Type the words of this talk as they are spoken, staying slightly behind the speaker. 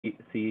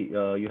see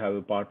you have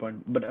a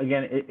PowerPoint, but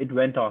again, it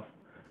went off.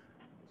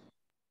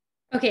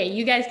 Okay,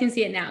 you guys can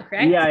see it now,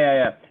 correct?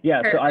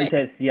 Yeah. So I'll Perfect.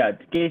 test. Yeah,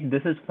 Kate,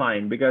 this is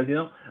fine because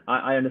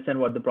I understand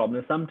what the problem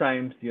is.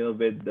 Sometimes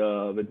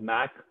with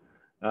Mac,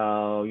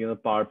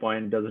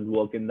 PowerPoint doesn't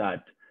work in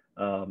that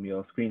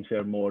screen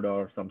share mode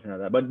or something like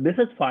that. But this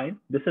is fine.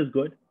 This is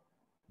good.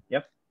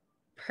 Yep.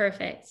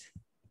 Perfect.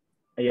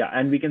 Yeah,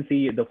 and we can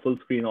see the full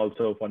screen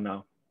also for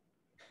now.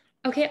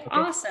 Okay, Okay.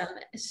 awesome.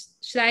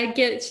 Should I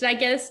get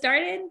us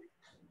started?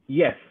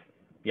 Yes.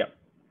 Yep.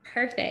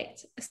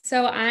 Perfect.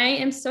 So I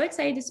am so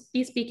excited to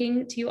be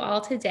speaking to you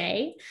all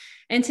today.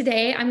 And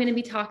today I'm going to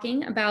be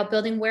talking about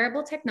building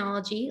wearable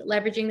technology,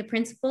 leveraging the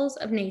principles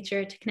of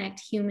nature to connect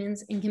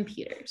humans and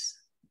computers.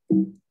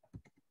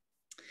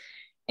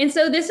 And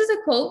so this is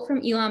a quote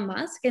from Elon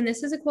Musk, and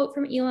this is a quote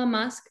from Elon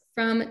Musk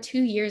from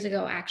 2 years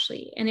ago,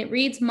 actually. And it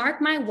reads,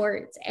 "Mark my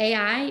words,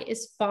 AI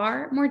is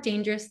far more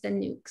dangerous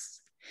than nukes."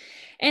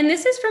 And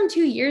this is from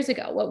 2 years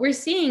ago. What we're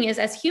seeing is,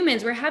 as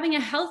humans, we're having a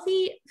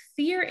healthy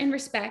fear and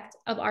respect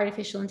of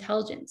artificial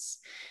intelligence.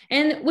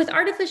 And with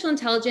artificial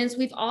intelligence,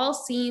 we've all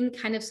seen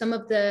kind of some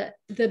of the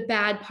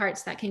bad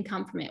parts that can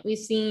come from it. We've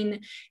seen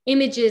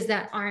images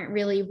that aren't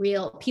really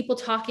real, people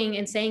talking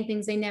and saying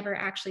things they never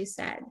actually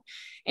said.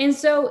 And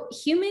so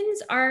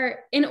humans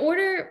are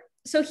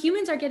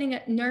getting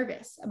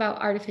nervous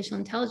about artificial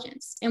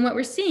intelligence. And what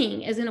we're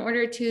seeing is, in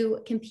order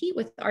to compete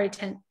with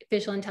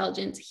artificial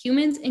intelligence,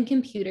 humans and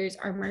computers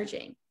are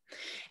merging.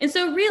 And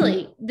so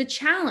really, the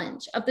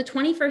challenge of the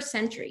 21st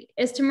century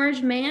is to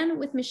merge man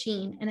with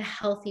machine in a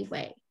healthy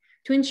way,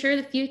 to ensure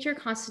the future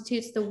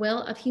constitutes the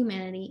will of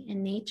humanity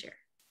and nature.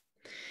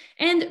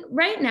 And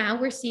right now,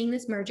 we're seeing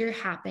this merger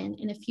happen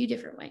in a few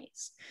different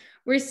ways.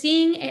 We're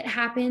seeing it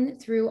happen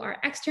through our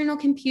external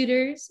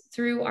computers,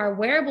 through our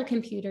wearable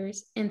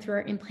computers, and through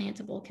our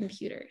implantable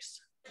computers.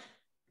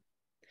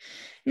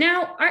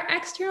 Now, our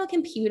external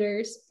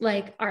computers,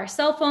 like our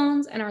cell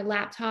phones and our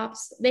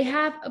laptops, they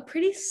have a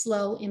pretty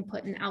slow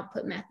input and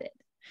output method.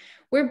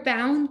 We're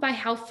bound by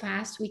how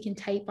fast we can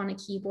type on a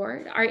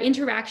keyboard. Our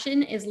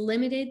interaction is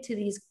limited to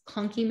these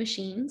clunky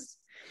machines.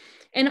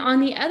 And on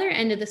the other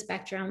end of the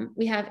spectrum,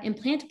 we have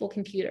implantable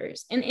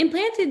computers. And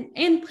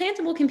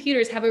implantable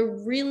computers have a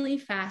really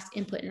fast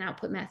input and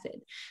output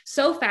method.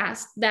 So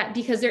fast that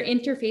because they're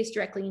interfaced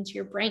directly into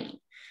your brain.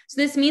 So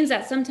this means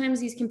that sometimes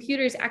these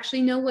computers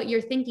actually know what you're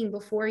thinking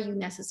before you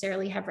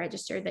necessarily have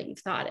registered that you've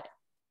thought it.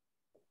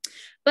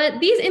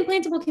 But these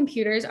implantable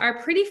computers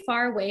are pretty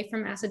far away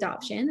from mass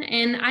adoption.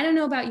 And I don't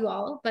know about you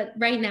all, but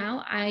right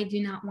now, I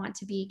do not want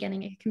to be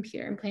getting a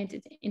computer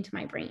implanted into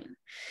my brain.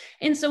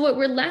 And so what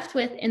we're left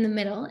with in the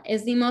middle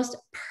is the most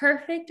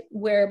perfect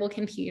wearable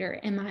computer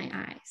in my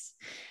eyes,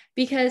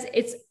 because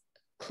it's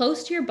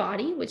close to your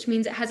body, which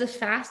means it has a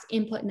fast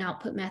input and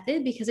output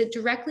method because it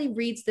directly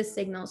reads the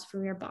signals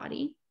from your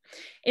body.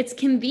 It's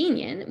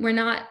convenient. We're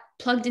not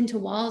plugged into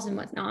walls and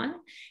whatnot.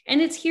 And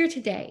it's here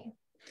today.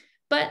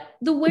 But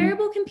the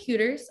wearable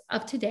computers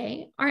of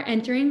today are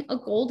entering a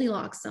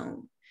Goldilocks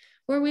zone,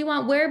 where we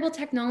want wearable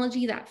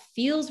technology that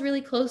feels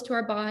really close to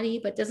our body,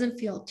 but doesn't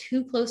feel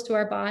too close to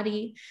our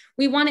body.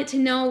 We want it to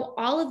know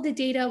all of the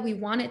data we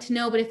want it to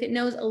know, but if it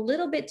knows a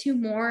little bit too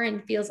more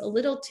and feels a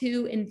little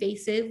too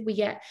invasive, we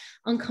get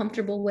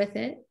uncomfortable with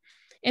it.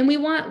 And we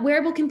want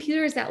wearable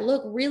computers that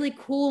look really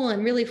cool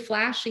and really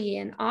flashy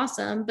and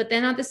awesome, but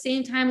then at the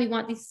same time, we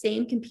want these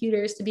same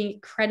computers to be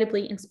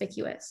incredibly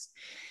inconspicuous.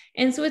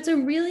 And so it's a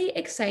really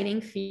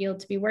exciting field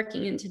to be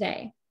working in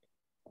today.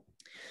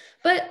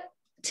 But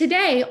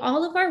today,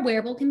 all of our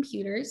wearable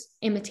computers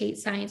imitate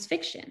science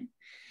fiction,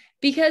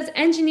 because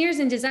engineers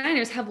and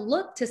designers have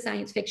looked to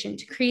science fiction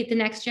to create the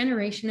next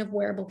generation of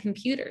wearable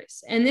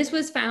computers. And this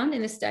was found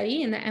in a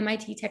study in the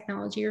MIT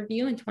Technology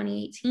Review in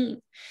 2018.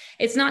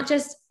 It's not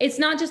just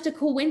a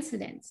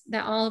coincidence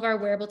that all of our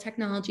wearable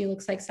technology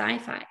looks like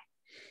sci-fi.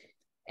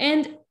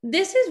 And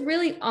this is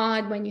really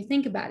odd when you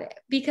think about it,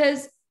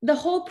 because the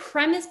whole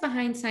premise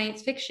behind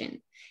science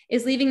fiction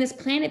is leaving this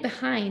planet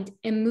behind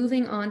and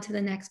moving on to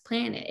the next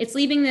planet. It's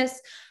leaving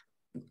this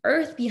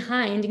Earth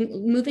behind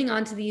and moving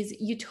on to these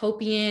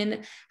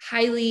utopian,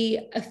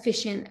 highly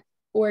efficient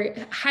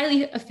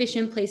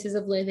places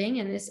of living,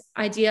 and this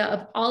idea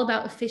of all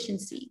about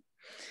efficiency.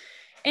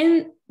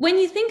 And when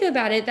you think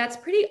about it, that's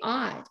pretty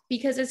odd,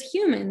 because as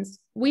humans,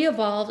 we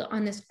evolved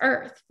on this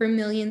earth for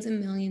millions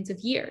and millions of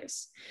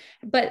years.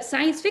 But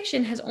science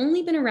fiction has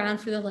only been around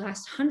for the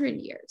last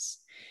 100 years.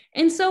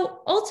 And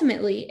so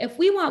ultimately, if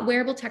we want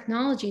wearable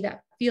technology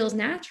that feels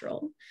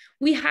natural,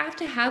 we have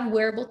to have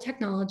wearable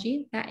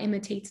technology that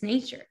imitates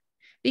nature,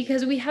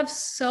 because we have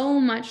so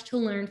much to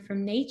learn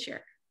from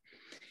nature.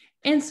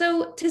 And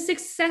so to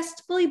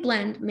successfully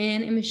blend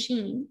man and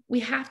machine, we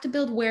have to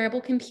build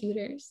wearable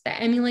computers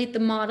that emulate the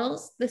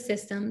models, the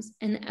systems,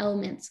 and the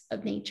elements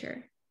of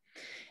nature.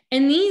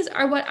 And these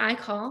are what I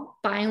call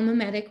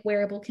biomimetic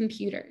wearable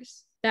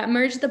computers that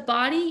merge the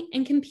body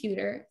and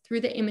computer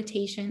through the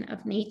imitation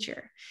of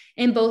nature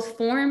in both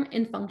form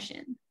and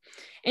function.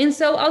 And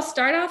so I'll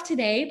start off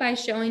today by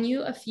showing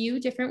you a few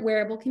different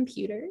wearable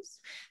computers.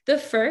 The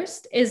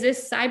first is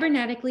this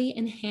cybernetically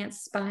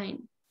enhanced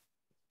spine.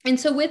 And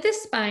so with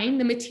this spine,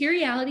 the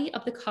materiality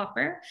of the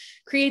copper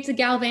creates a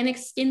galvanic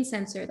skin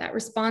sensor that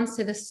responds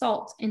to the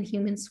salt in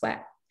human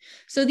sweat.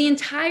 So the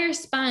entire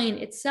spine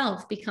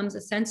itself becomes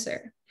a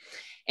sensor.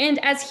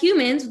 And as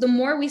humans, the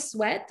more we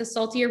sweat, the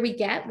saltier we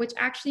get, which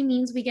actually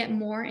means we get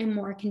more and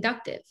more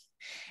conductive.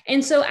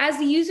 And so as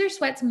the user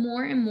sweats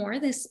more and more,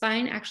 the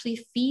spine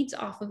actually feeds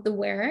off of the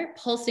wearer,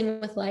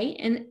 pulsing with light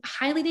and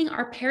highlighting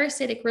our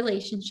parasitic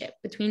relationship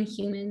between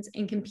humans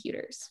and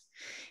computers.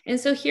 And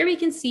so here we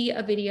can see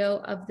a video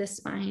of the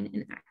spine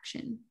in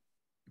action.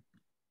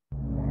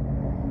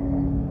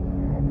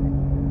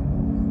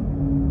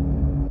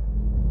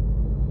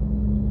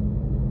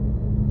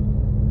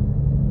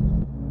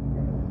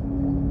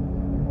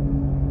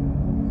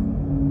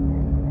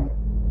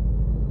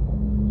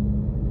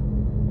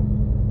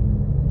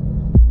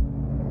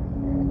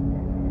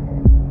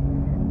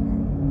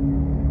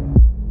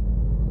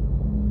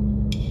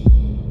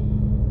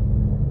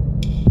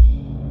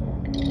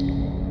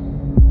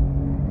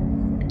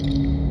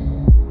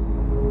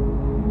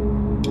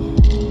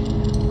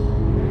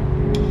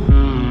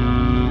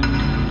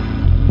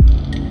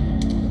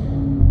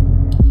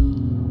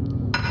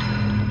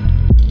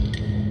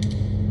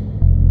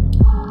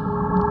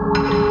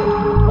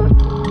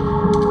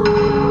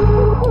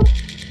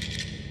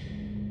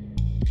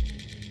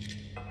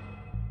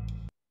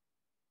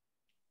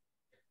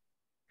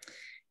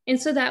 And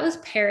so that was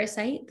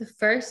Parasite, the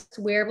first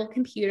wearable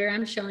computer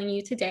I'm showing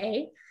you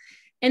today.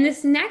 And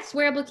this next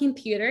wearable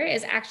computer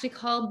is actually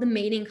called the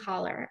mating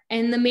collar.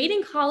 And the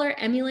mating collar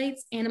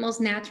emulates animals'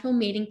 natural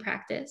mating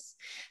practice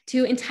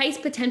to entice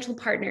potential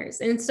partners.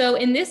 And so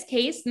in this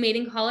case, the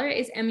mating collar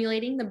is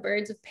emulating the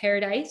birds of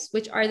paradise,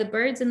 which are the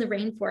birds in the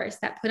rainforest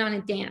that put on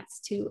a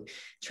dance to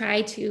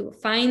try to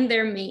find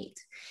their mate.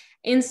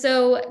 And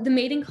so the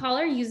mating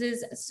collar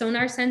uses a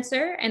sonar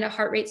sensor and a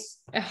heart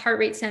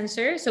rate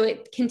sensor. So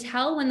it can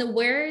tell when the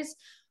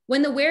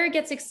wearer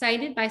gets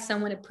excited by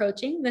someone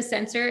approaching, the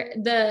sensor,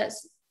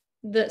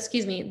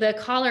 the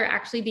collar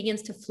actually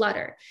begins to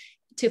flutter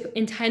to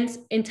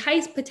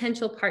entice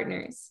potential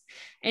partners.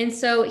 And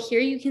so here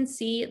you can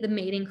see the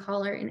mating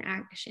collar in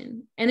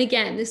action. And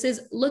again, this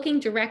is looking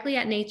directly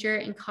at nature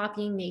and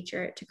copying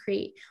nature to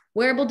create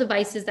wearable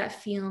devices that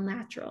feel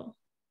natural.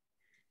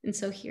 And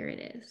so here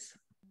it is.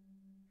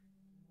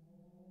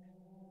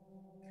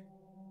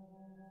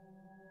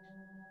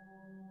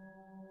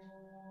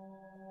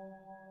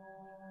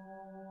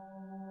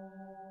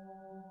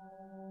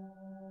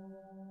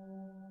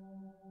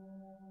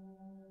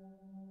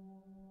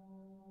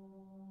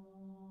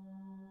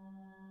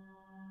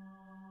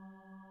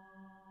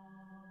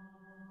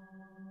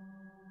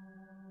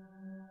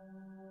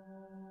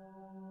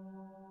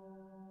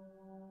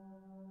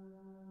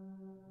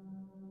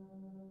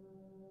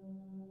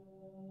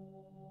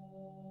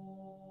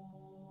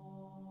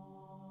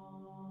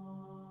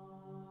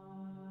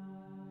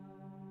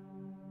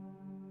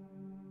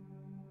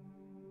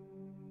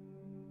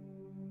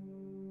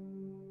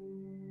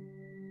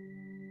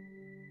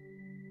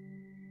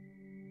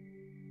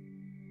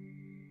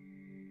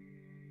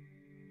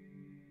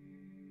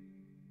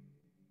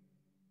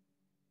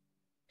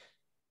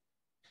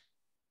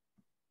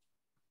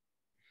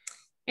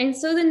 And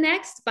so the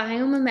next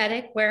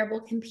biomimetic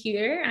wearable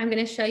computer I'm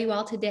going to show you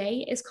all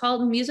today is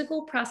called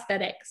musical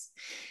prosthetics.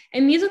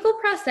 And musical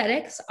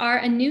prosthetics are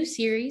a new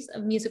series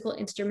of musical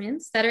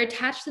instruments that are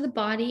attached to the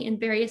body in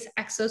various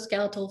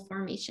exoskeletal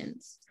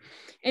formations.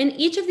 And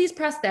each of these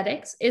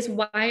prosthetics is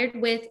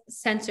wired with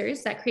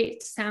sensors that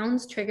create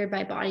sounds triggered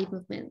by body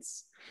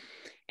movements.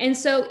 And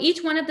so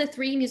each one of the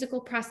three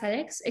musical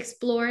prosthetics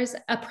explores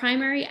a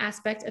primary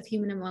aspect of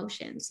human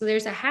emotion. So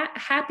there's a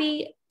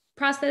happy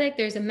prosthetic,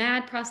 there's a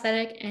mad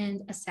prosthetic,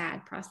 and a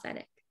sad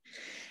prosthetic.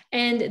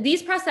 And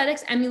these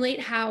prosthetics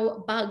emulate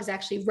how bugs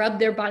actually rub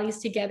their bodies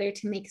together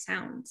to make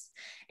sounds.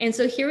 And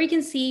so here we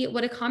can see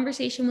what a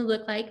conversation would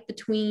look like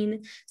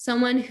between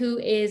someone who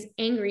is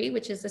angry,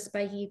 which is the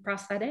spiky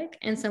prosthetic,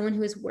 and someone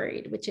who is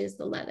worried, which is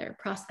the leather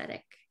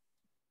prosthetic.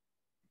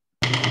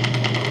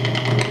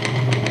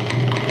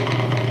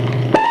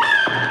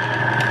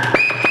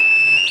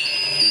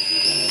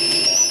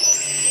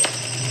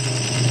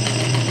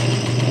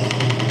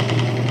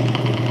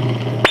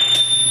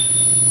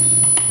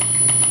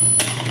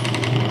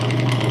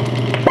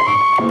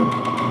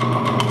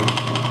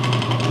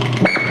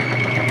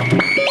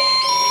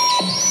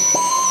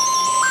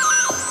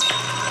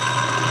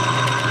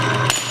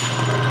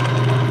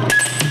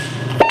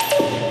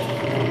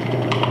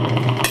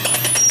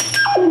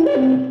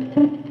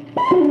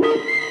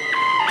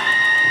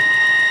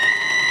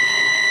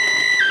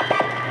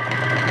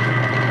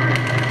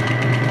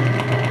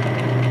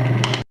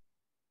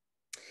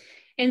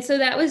 And so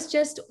that was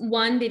just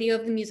one video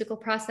of the musical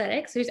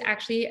prosthetics. There's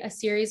actually a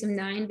series of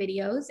 9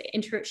 videos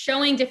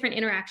showing different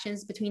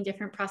interactions between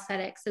different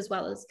prosthetics, as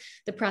well as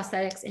the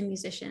prosthetics and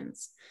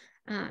musicians.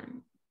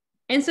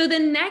 And so the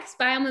next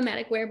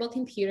biomimetic wearable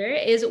computer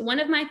is one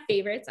of my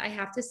favorites, I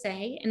have to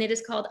say, and it is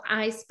called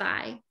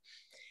iSpy.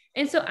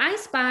 And so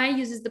iSpy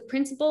uses the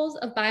principles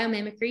of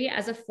biomimicry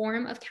as a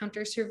form of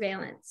counter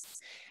surveillance.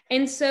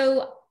 And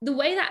so the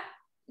way that,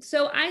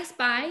 so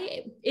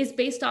iSpy is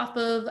based off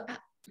of,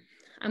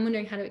 I'm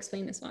wondering how to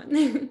explain this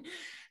one.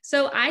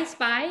 So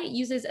iSpy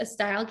uses a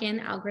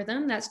StyleGAN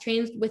algorithm that's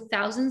trained with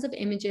thousands of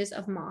images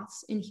of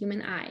moths in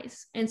human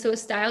eyes. And so a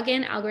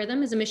StyleGAN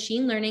algorithm is a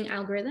machine learning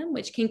algorithm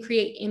which can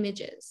create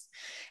images.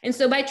 And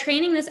so by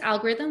training this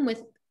algorithm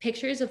with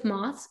pictures of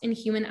moths in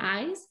human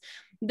eyes,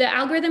 the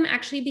algorithm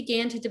actually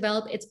began to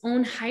develop its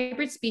own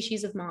hybrid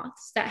species of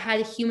moths that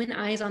had human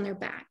eyes on their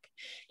back.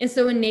 And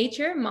so in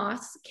nature,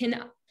 moths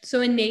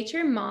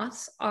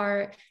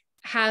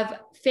have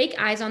fake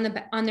eyes on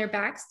their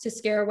backs to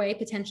scare away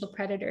potential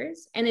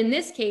predators. And in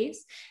this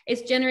case,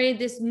 it's generated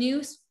this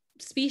new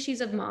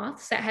species of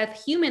moths that have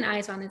human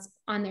eyes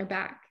on their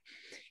back.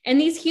 And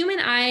these human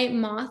eye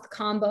moth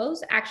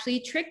combos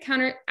actually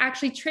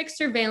trick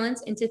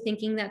surveillance into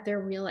thinking that they're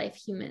real life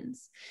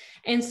humans.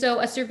 And so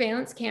a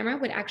surveillance camera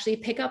would actually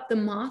pick up the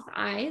moth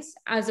eyes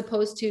as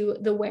opposed to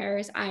the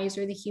wearer's eyes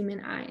or the human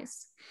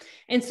eyes.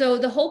 And so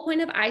the whole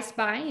point of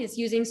iSpy is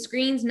using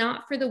screens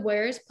not for the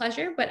wearer's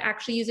pleasure, but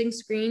actually using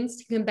screens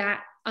to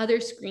combat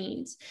other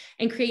screens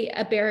and create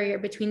a barrier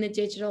between the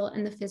digital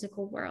and the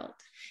physical world.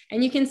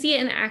 And you can see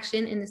it in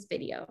action in this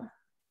video.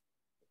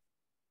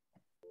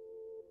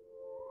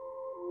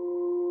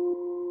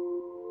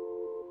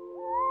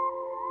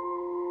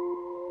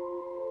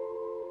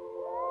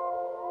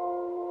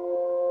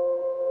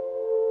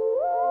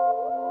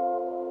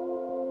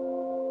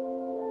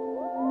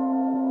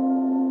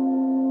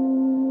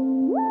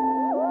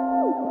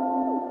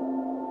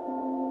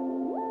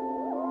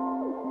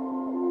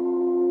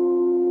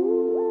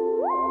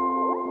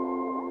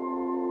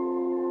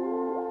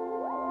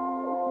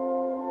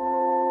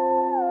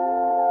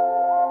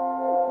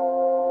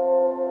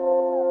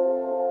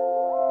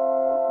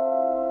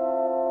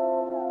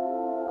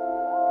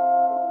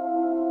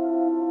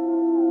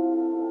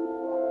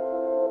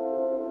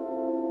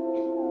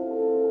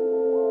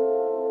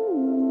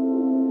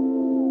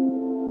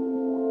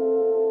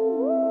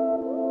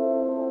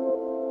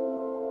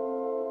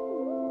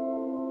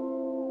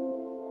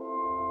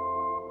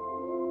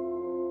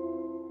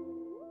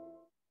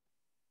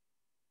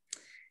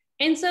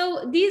 And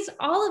so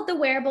all of the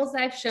wearables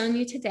that I've shown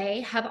you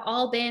today have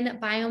all been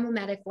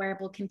biomimetic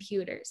wearable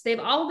computers. They've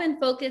all been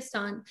focused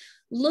on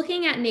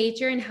looking at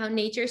nature and how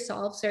nature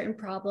solves certain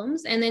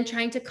problems, and then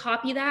trying to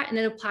copy that and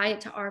then apply it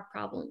to our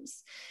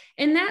problems.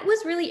 And that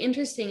was really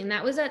interesting. And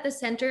that was at the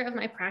center of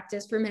my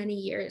practice for many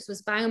years,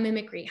 was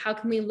biomimicry. How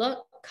can we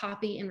look,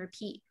 copy, and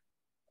repeat?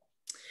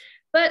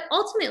 But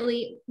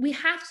ultimately, we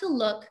have to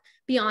look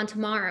beyond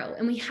tomorrow,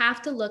 and we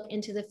have to look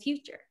into the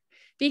future,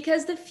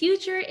 because the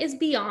future is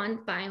beyond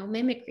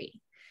biomimicry.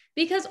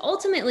 Because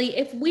ultimately,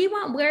 if we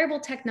want wearable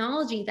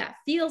technology that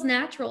feels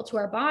natural to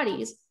our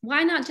bodies,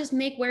 why not just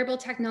make wearable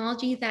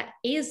technology that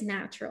is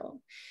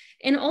natural?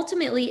 And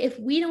ultimately, if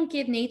we don't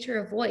give nature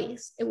a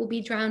voice, it will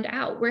be drowned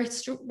out.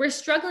 We're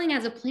struggling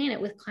as a planet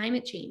with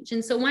climate change.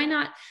 And so why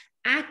not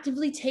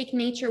actively take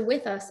nature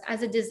with us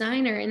as a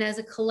designer and as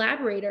a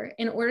collaborator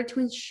in order to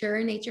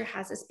ensure nature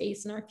has a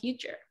space in our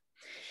future?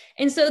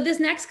 And so this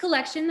next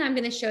collection I'm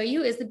going to show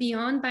you is the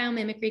Beyond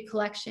Biomimicry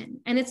collection.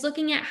 And it's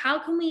looking at how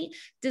can we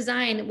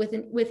design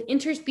with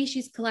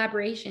interspecies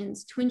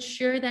collaborations to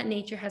ensure that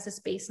nature has a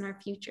space in our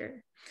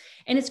future.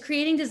 And it's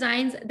creating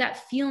designs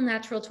that feel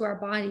natural to our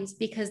bodies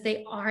because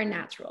they are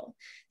natural.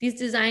 These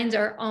designs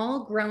are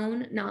all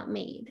grown, not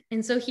made.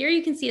 And so here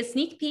you can see a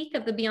sneak peek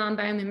of the Beyond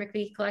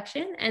Biomimicry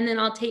collection, and then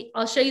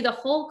I'll show you the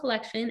whole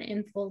collection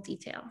in full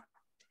detail.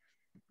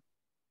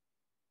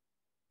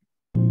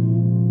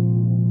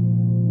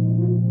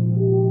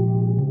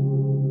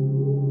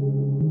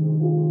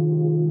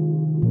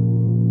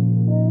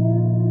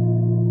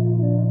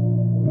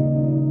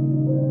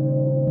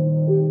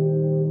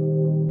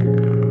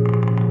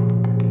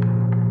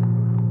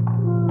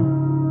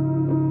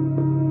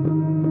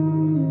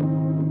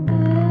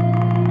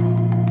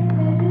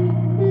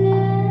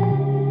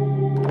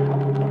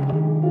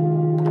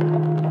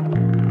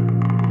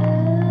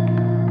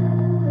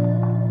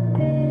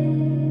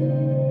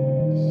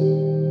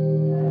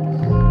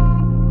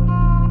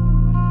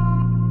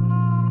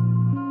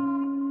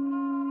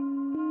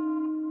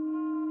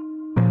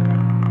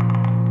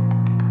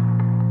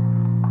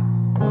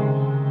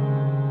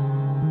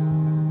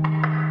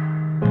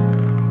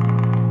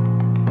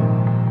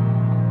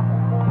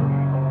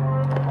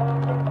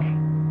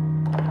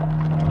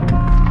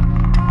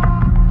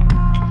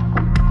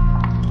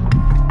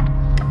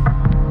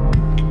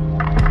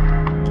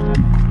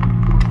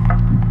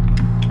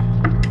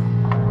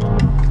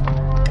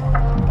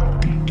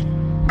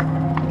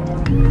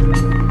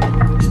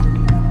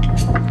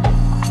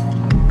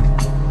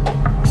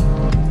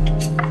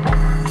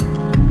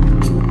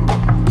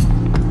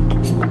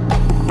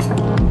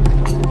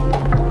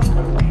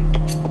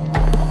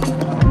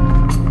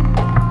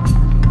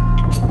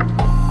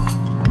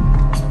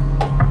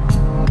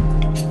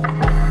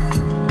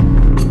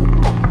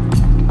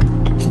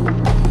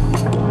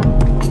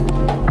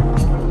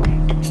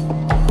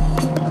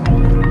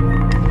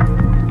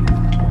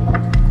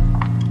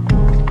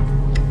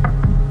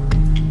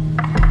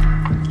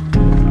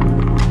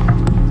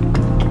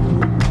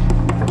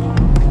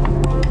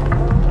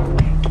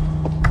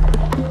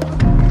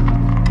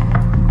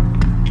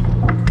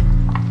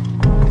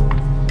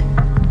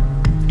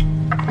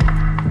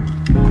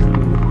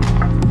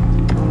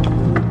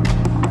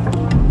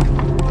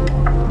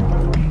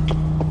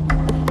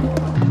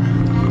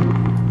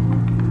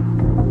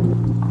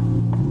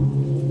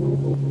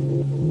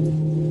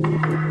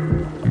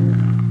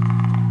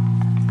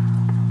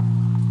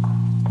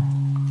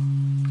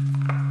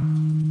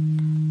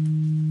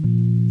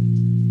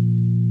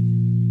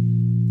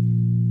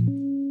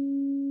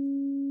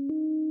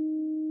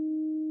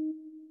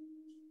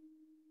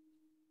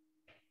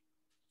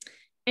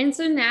 And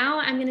so now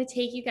I'm going to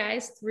take you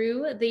guys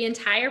through the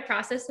entire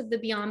process of the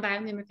Beyond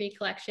Biomimicry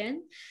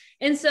collection.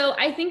 And so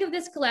I think of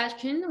this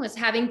collection was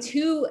having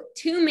two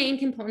main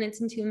components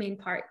and two main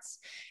parts.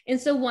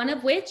 And so one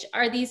of which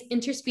are these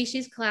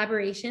interspecies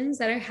collaborations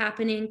that are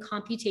happening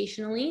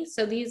computationally.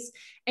 So this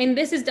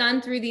is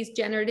done through these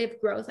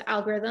generative growth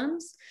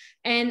algorithms.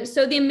 And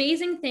so the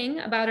amazing thing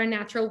about our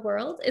natural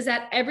world is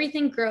that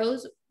everything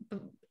grows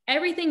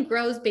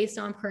based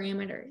on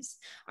parameters.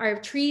 Our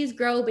trees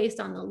grow based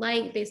on the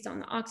light, based on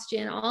the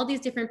oxygen, all these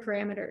different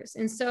parameters.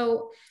 And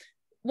so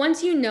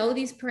once you know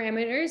these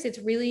parameters, it's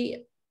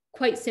really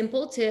quite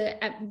simple to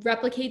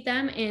replicate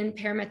them in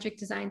parametric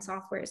design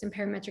softwares and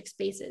parametric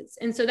spaces.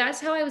 And so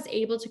that's how I was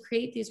able to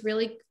create these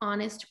really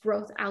honest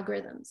growth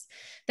algorithms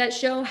that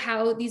show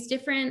how these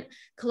different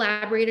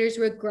collaborators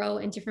would grow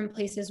in different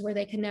places where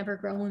they could never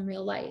grow in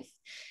real life.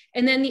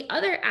 And then the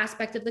other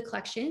aspect of the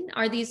collection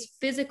are these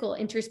physical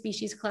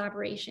interspecies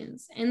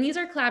collaborations. And these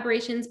are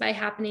collaborations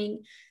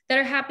that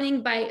are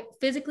happening by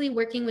physically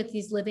working with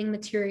these living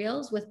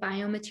materials, with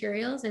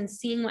biomaterials, and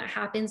seeing what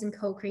happens and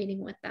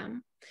co-creating with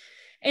them.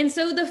 And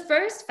so the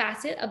first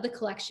facet of the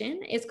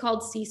collection is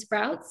called Sea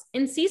Sprouts.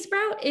 And Sea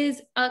Sprout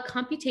is a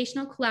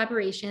computational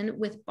collaboration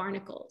with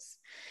barnacles.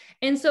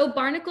 And so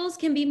barnacles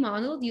can be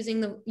modeled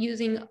using the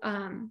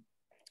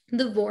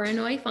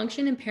Voronoi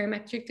function in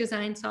parametric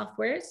design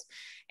softwares.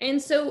 And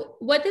so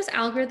what this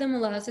algorithm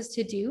allows us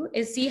to do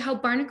is see how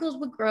barnacles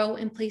would grow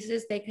in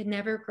places they could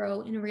never grow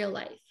in real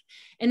life.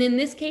 And in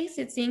this case,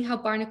 it's seeing how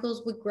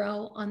barnacles would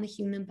grow on the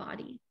human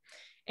body.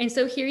 And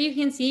so here you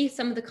can see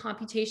some of the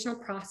computational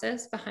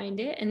process behind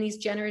it and these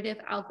generative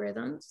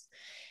algorithms.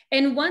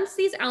 And once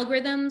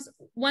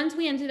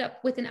we ended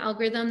up with an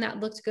algorithm that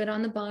looked good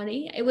on the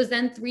body, it was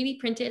then 3D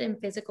printed in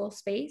physical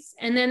space.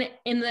 And then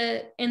in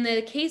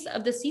the case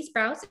of the Sea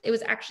Sprouts, it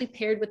was actually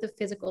paired with a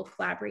physical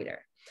collaborator.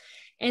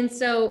 And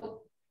so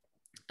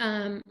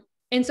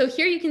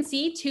here you can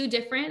see two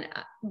different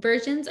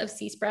versions of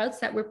Sea Sprouts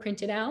that were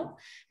printed out,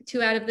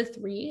 2 out of the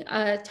 3,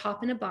 a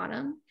top and a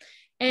bottom.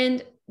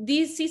 And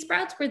these Sea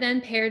Sprouts were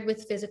then paired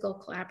with physical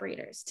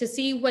collaborators to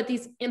see what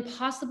these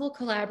impossible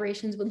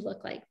collaborations would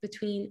look like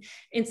between,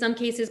 in some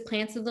cases,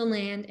 plants of the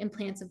land and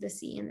plants of the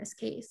sea in this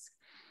case.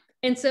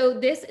 And so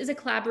this is a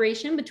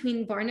collaboration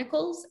between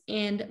barnacles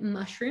and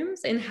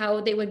mushrooms and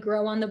how they would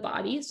grow on the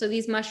body. So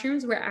these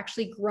mushrooms were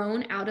actually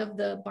grown out of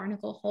the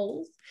barnacle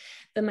holes.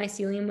 The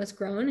mycelium was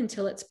grown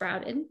until it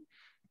sprouted.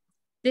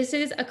 This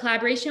is a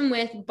collaboration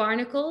with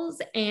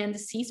barnacles and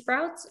sea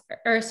sprouts,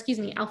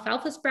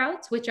 alfalfa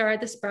sprouts, which are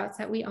the sprouts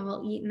that we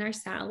all eat in our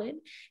salad.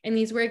 And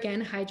these were,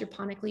 again,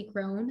 hydroponically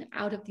grown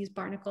out of these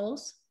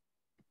barnacles.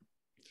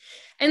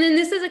 And then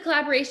this is a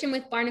collaboration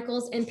with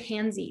barnacles and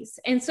pansies.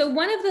 And so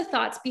one of the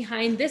thoughts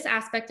behind this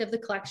aspect of the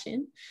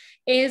collection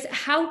is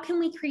how can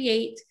we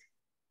create.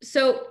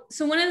 So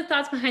one of the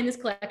thoughts behind this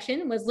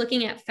collection was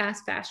looking at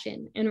fast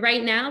fashion. And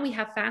right now we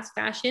have fast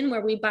fashion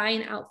where we buy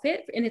an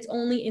outfit and it's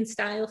only in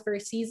style for a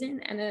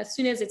season. And as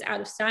soon as it's out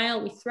of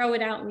style, we throw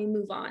it out and we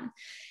move on.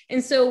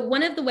 And so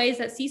one of the ways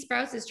that Sea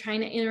Sprouts is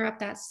trying to interrupt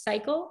that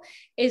cycle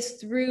is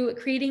through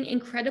creating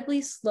incredibly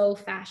slow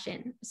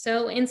fashion.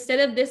 So instead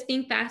of this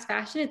being fast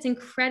fashion, it's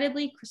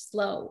incredibly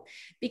slow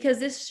because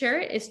this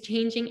shirt is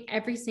changing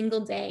every single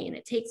day and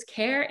it takes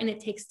care and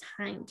it takes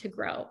time to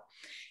grow.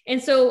 And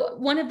so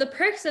one of the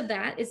perks of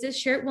that is this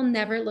shirt will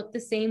never look the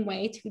same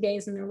way 2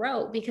 days in a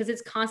row because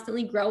it's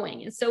constantly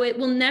growing. And so it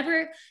will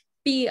never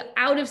be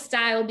out of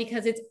style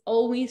because it's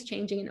always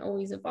changing and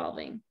always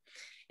evolving.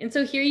 And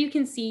so here you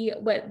can see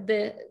what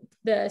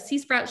the Sea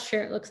Sprout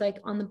shirt looks like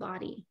on the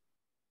body.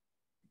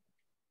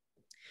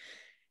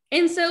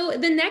 And so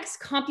the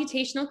next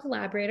computational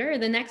collaborator,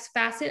 the next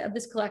facet of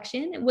this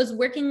collection was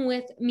working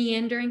with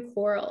meandering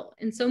coral.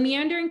 And so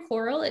meandering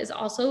coral is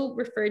also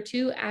referred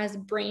to as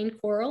brain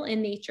coral in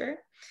nature.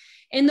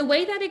 And the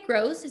way that it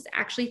grows is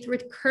actually through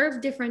a curve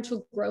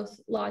differential growth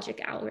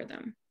logic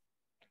algorithm.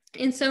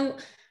 And so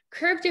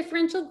curve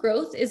differential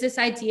growth is this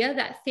idea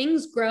that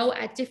things grow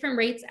at different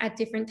rates at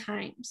different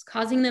times,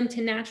 causing them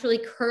to naturally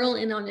curl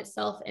in on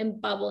itself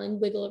and bubble and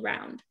wiggle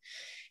around.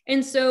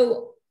 And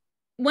so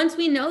once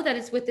we know that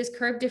it's with this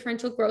curve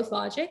differential growth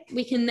logic,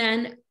 we can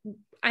then,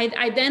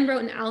 I then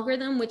wrote an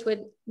algorithm which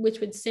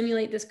would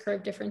simulate this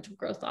curve differential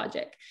growth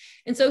logic.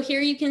 And so here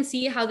you can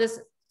see how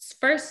this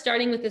first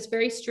starting with this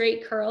very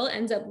straight curl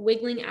ends up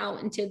wiggling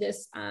out into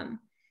this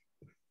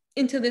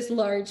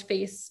large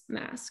face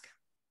mask.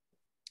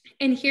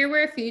 And here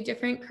were a few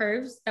different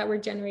curves that were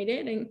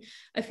generated and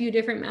a few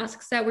different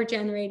masks that were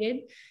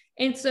generated.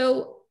 And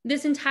so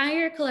this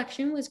entire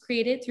collection was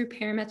created through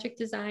parametric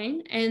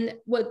design. And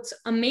what's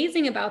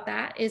amazing about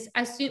that is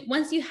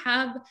once you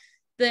have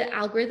the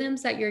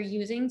algorithms that you're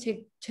using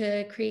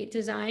to create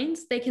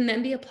designs, they can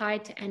then be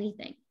applied to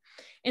anything.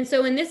 And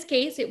so in this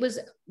case, it was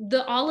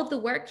all of the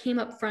work came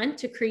up front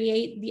to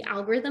create the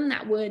algorithm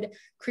that would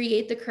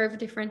create the curve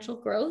differential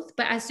growth.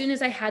 But as soon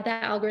as I had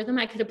that algorithm,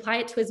 I could apply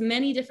it to as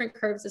many different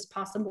curves as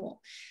possible.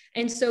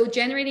 And so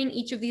generating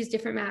each of these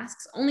different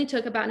masks only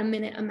took about a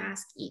minute a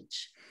mask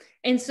each.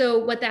 And so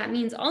what that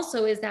means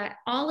also is that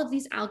all of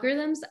these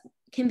algorithms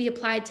can be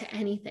applied to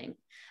anything.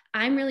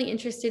 I'm really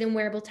interested in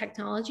wearable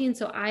technology, and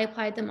so I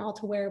applied them all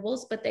to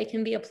wearables, but they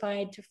can be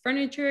applied to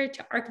furniture,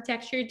 to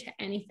architecture, to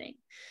anything,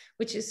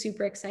 which is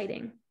super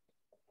exciting.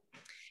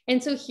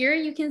 And so here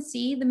you can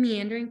see the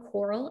meandering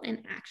coral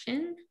in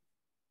action.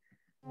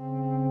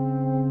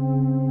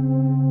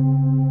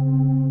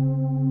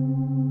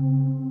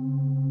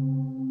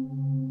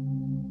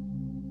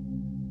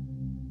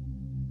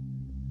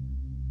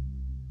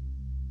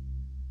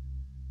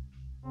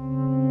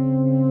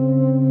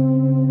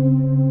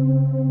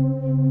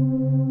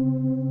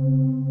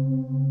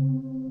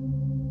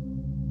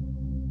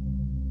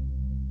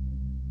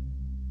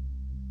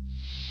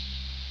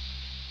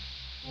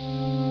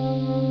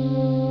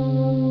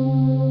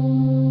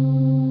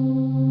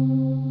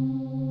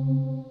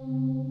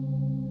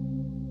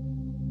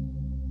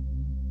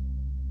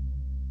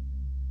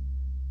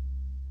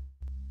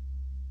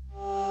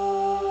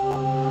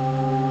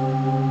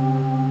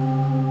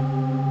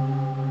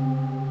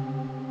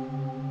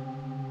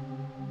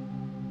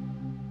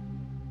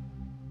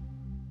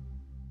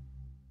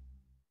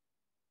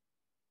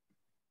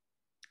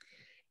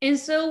 And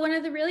so one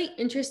of the really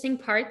interesting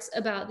parts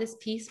about this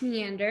piece,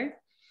 Meander,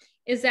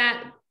 is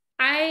that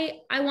I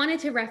wanted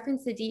to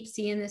reference the deep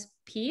sea in this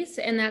piece,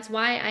 and that's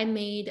why I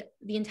made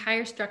the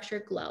entire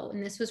structure glow.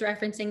 And this was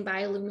referencing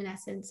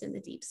bioluminescence in the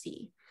deep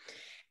sea.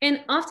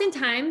 And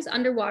oftentimes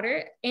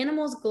underwater,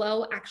 animals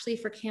glow actually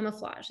for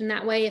camouflage. And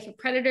that way, if a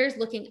predator is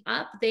looking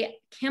up, they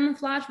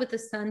camouflage with the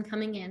sun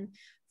coming in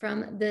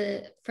from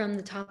the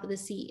top of the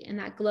sea. And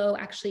that glow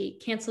actually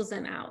cancels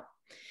them out.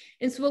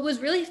 And so what was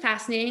really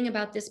fascinating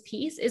about this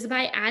piece is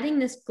by adding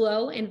this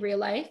glow in real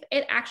life,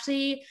 it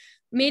actually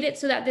made it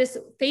so that this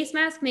face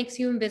mask makes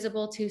you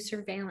invisible to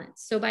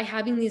surveillance. So by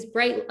having these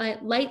bright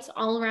lights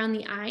all around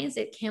the eyes,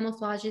 it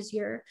camouflages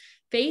your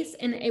face.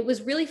 And it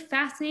was really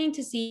fascinating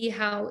to see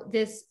how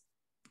this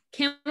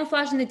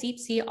camouflage in the deep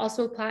sea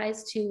also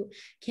applies to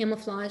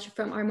camouflage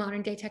from our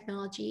modern day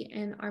technology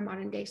and our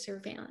modern day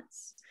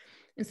surveillance.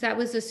 And so that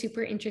was a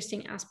super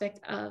interesting aspect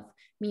of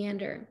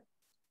Meander.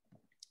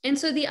 And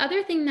so the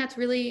other thing that's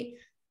really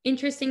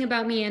interesting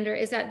about Meander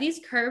is that these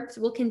curves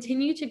will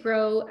continue to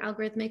grow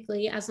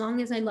algorithmically as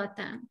long as I let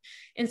them.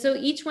 And so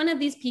each one of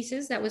these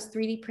pieces that was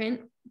 3D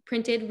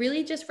printed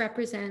really just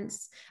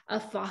represents a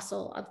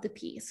fossil of the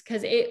piece,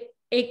 because it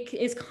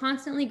is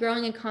constantly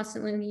growing and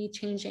constantly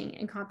changing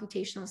in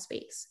computational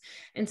space.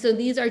 And so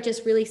these are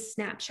just really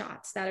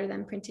snapshots that are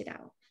then printed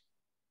out.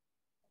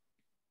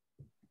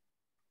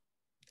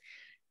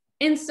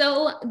 And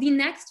so the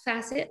next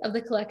facet of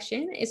the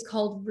collection is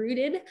called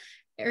Rooted,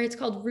 or it's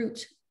called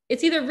Root.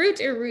 It's either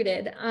Root or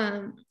Rooted.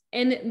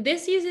 And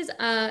this is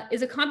a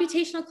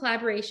computational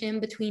collaboration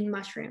between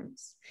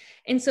mushrooms.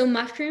 And so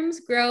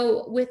mushrooms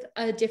grow with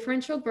a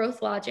differential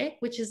growth logic,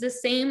 which is the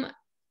same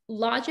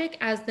logic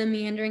as the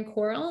meandering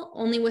coral,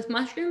 only with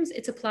mushrooms,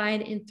 it's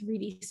applied in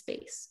 3D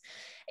space.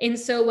 And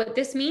so what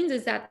this means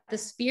is that the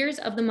spheres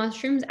of the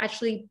mushrooms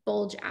actually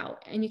bulge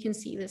out, and you can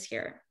see this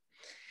here.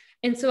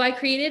 And so I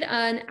created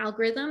an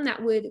algorithm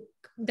that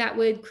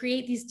would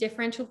create these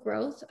differential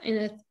growth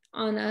in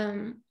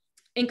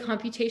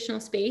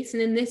computational space.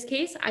 And in this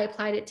case, I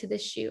applied it to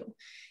this shoe.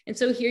 And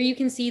so here you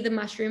can see the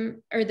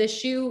mushroom, or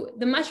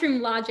the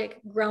mushroom logic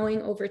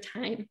growing over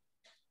time.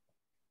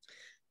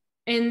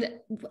 And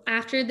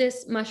after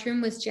this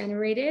mushroom was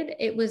generated,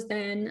 it was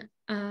then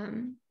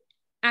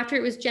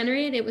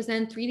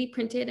 3D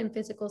printed in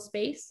physical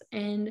space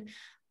and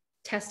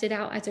tested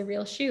out as a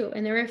real shoe.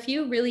 And there were a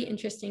few really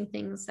interesting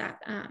things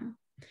that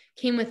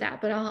came with that,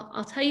 but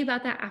I'll tell you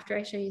about that after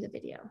I show you the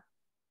video.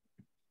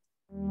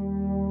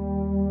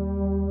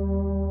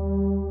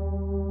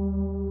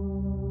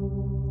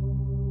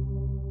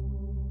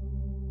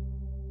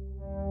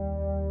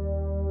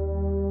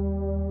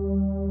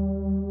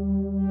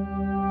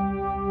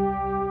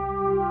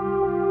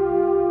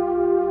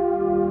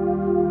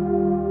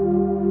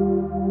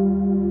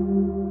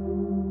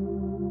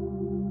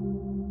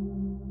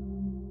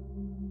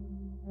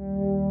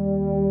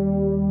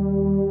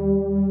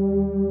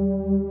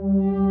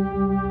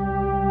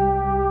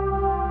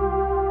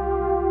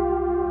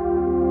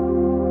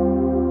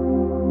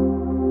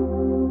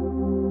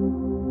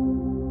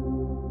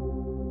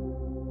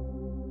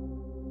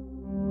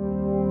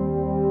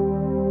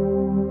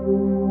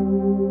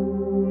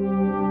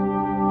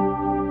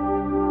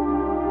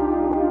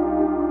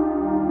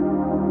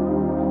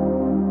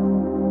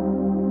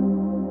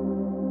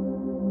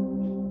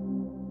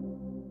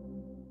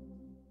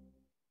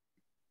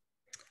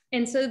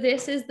 And so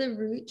this is the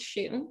Root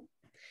shoe.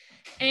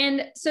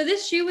 And so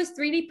this shoe was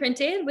 3D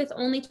printed with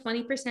only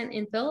 20%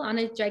 infill on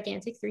a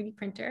gigantic 3D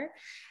printer.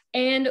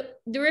 And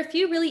there were a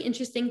few really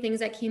interesting things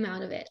that came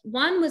out of it.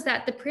 One was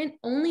that the print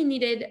only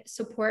needed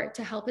support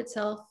to help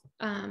itself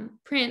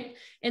print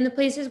in the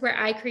places where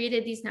I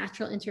created these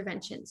natural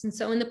interventions. And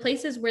so in the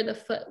places where the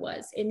foot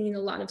was, it needed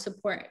a lot of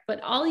support, but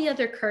all the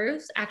other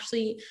curves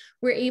actually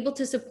were able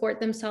to support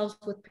themselves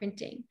with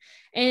printing.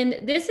 And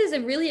this is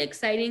a really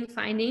exciting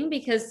finding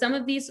because some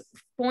of these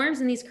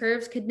forms and these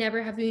curves could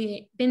never have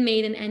been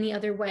made in any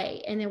other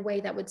way, in a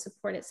way that would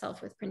support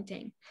itself with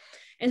printing.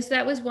 And so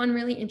that was one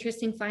really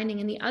interesting finding.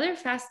 And the other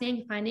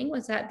fascinating finding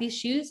was that these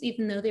shoes,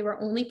 even though they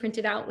were only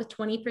printed out with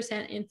 20%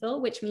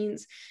 infill, which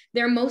means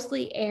they're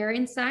mostly air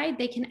inside,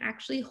 they can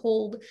actually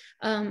hold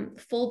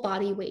full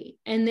body weight.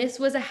 And this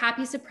was a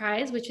happy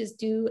surprise, which is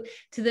due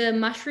to the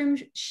mushroom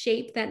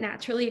shape that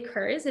naturally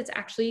occurs. It's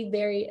actually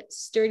very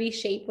sturdy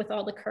shape with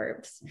all the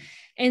curves.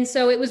 And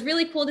so it was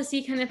really cool to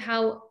see kind of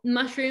how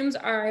mushrooms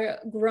are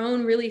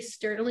grown really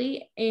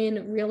sturdily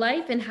in real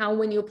life, and how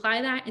when you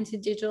apply that into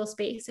digital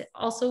space, it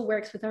also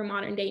works with our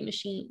modern day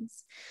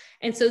machines.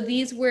 And so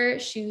these were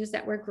shoes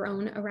that were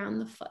grown around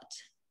the foot.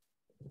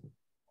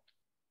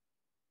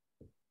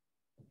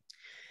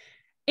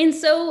 And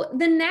so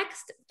the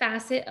next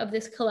facet of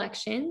this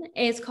collection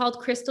is called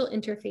crystal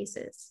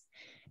interfaces.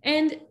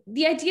 And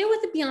the idea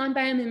with the Beyond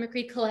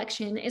Biomimicry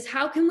collection is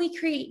how can we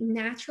create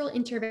natural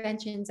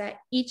interventions at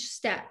each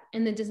step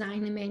in the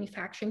design and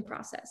manufacturing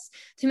process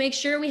to make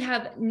sure we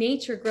have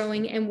nature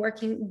growing and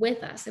working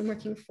with us and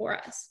working for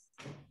us.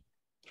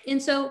 And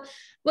so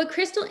what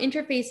crystal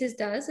interfaces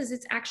does is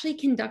it's actually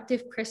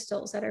conductive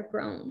crystals that are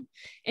grown.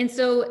 And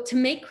so to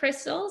make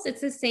crystals,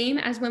 it's the same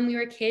as when we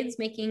were kids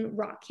making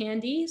rock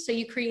candy. So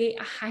you create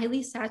a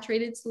highly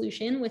saturated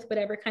solution with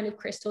whatever kind of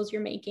crystals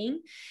you're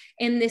making.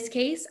 In this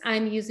case,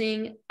 I'm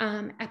using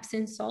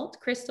Epsom salt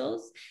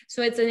crystals.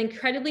 So it's an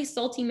incredibly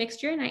salty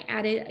mixture, and I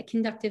added a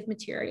conductive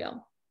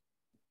material.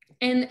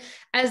 And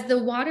as the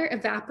water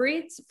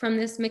evaporates from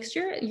this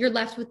mixture, you're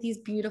left with these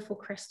beautiful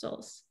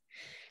crystals.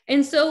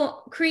 And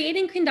so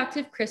creating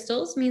conductive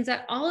crystals means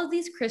that all of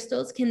these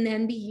crystals can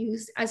then be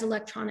used as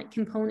electronic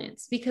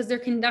components because they're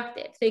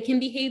conductive. They can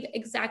behave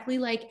exactly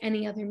like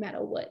any other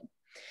metal would.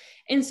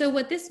 And so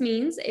what this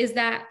means is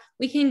that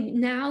we can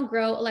now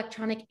grow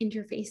electronic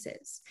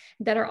interfaces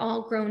that are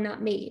all grown,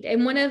 not made.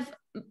 And one of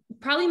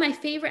probably my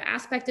favorite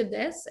aspect of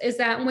this is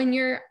that when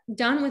you're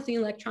done with the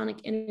electronic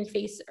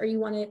interface, or you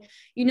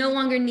no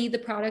longer need the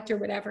product or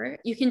whatever,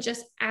 you can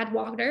just add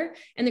water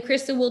and the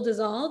crystal will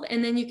dissolve,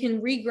 and then you can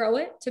regrow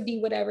it to be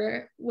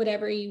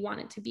whatever you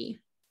want it to be.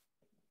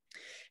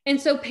 And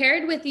so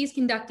paired with these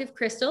conductive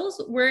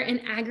crystals were an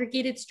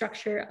aggregated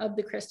structure of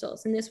the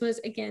crystals. And this was,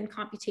 again,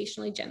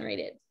 computationally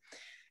generated.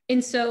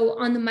 And so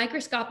on the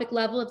microscopic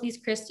level of these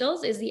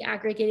crystals is the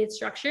aggregated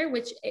structure,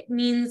 which it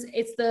means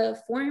it's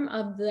the form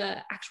of the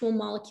actual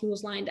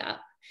molecules lined up.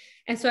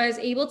 And so I was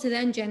able to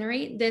then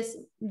generate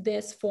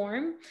this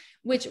form,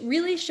 which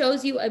really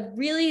shows you a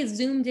really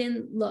zoomed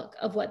in look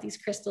of what these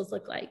crystals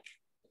look like.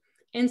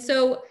 And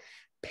so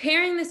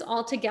pairing this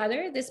all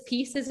together, this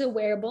piece is a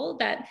wearable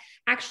that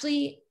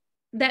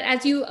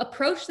as you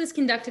approach this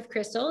conductive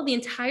crystal, the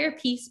entire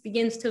piece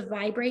begins to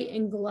vibrate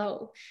and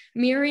glow,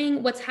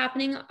 mirroring what's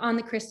happening on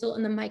the crystal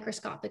in the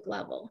microscopic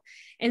level.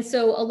 And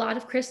so a lot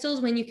of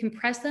crystals, when you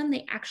compress them,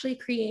 they actually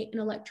create an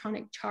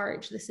electronic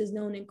charge. This is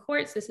known in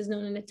quartz. This is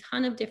known in a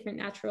ton of different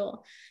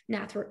natural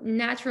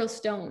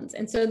stones.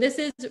 And so this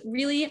is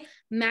really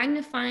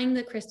magnifying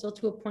the crystal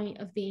to a point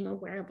of being a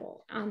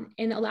wearable,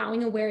 and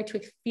allowing a wearer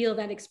to feel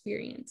that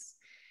experience.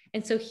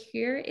 And so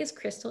here is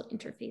crystal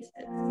interfaces.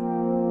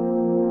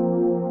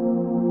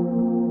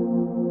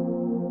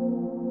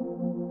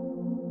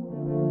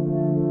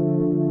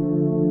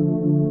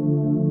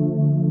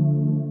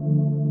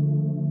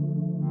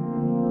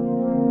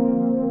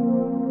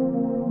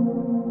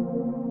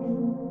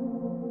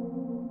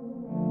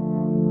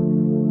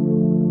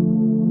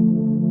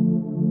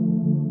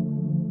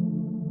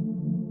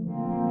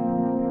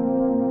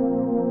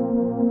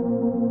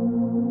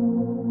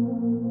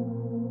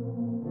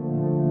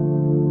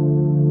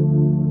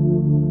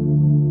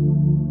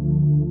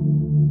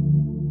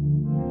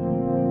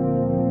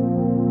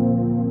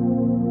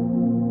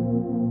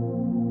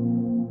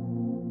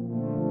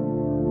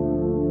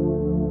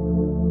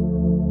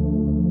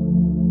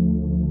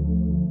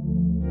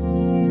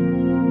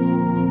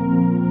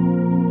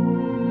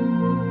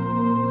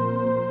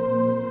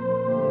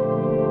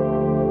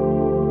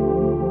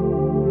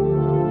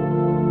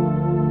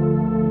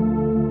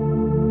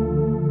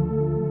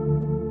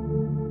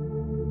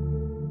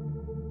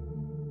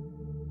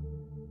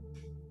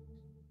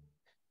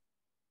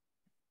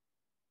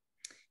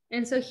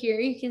 And so here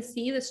you can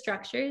see the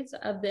structures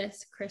of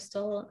this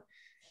crystal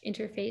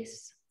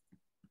interface.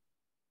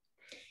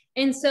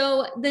 And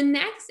so the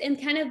next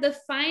and kind of the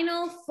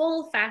final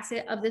full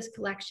facet of this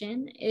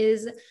collection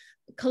is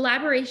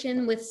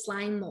collaboration with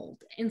slime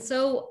mold. And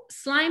so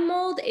slime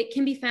mold, it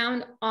can be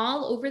found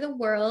all over the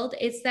world.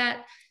 It's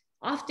that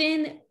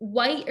often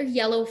white or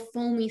yellow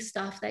foamy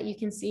stuff that you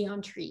can see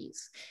on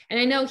trees. And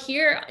I know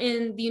here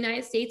in the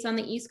United States on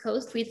the East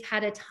Coast, we've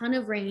had a ton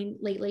of rain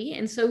lately.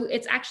 And so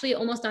it's actually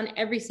almost on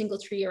every single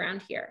tree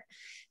around here,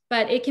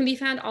 but it can be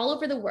found all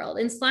over the world.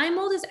 And slime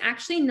mold is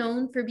actually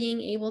known for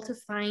being able to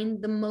find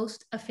the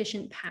most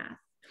efficient path.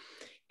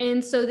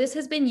 And so this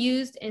has been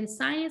used in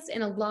science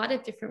in a lot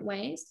of different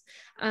ways.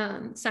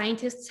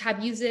 Scientists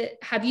have used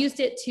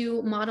it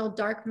to model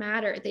dark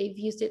matter. They've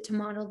used it to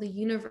model the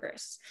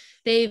universe.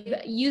 They've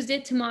used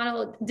it to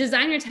model,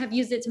 designers have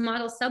used it to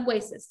model subway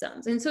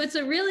systems. And so it's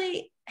a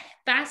really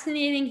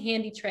fascinating,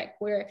 handy trick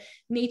where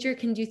nature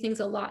can do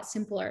things a lot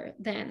simpler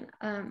than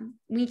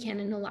we can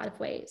in a lot of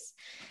ways.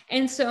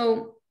 And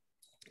so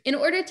in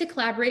order to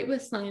collaborate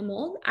with slime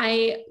mold,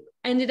 I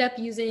ended up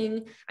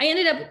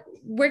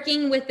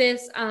working with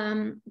this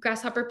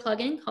Grasshopper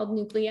plugin called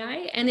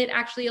Nuclei, and it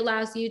actually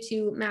allows you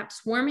to map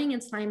swarming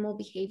and slime mold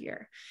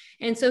behavior.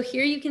 And so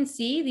here you can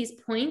see these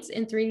points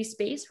in 3D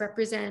space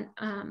represent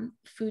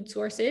food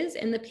sources,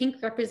 and the pink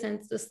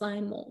represents the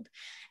slime mold.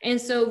 And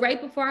so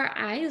right before our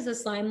eyes, the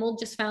slime mold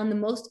just found the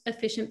most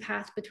efficient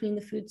path between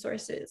the food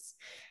sources.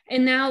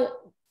 And now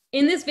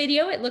in this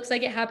video, it looks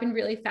like it happened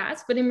really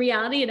fast, but in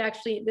reality,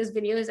 this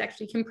video is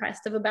actually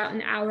compressed of about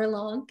an hour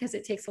long because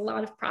it takes a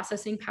lot of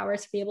processing power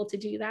to be able to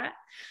do that.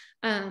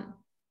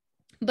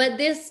 But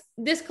this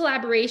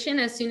collaboration,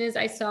 as soon as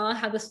I saw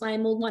how the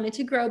slime mold wanted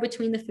to grow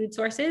between the food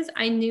sources,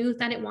 I knew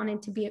that it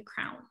wanted to be a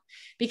crown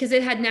because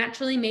it had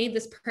naturally made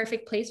this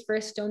perfect place for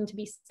a stone to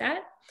be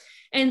set.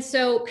 And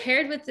so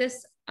paired with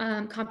this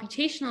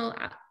computational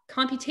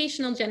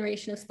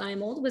generation of slime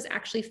mold was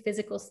actually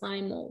physical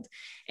slime mold.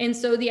 And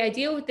so the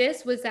idea with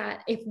this was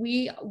that if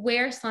we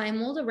wear slime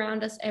mold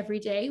around us every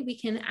day, we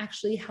can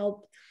actually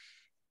help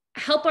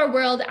our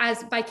world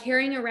by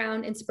carrying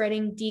around and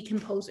spreading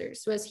decomposers.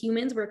 So as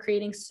humans, we're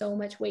creating so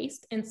much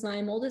waste, and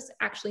slime mold is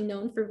actually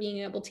known for being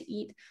able to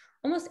eat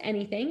almost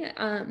anything.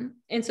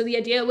 And so the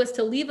idea was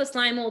to leave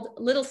a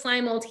little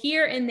slime mold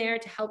here and there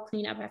to help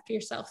clean up after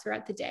yourself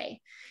throughout the day.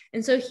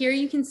 And so here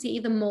you can see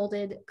the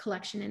molded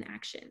collection in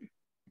action.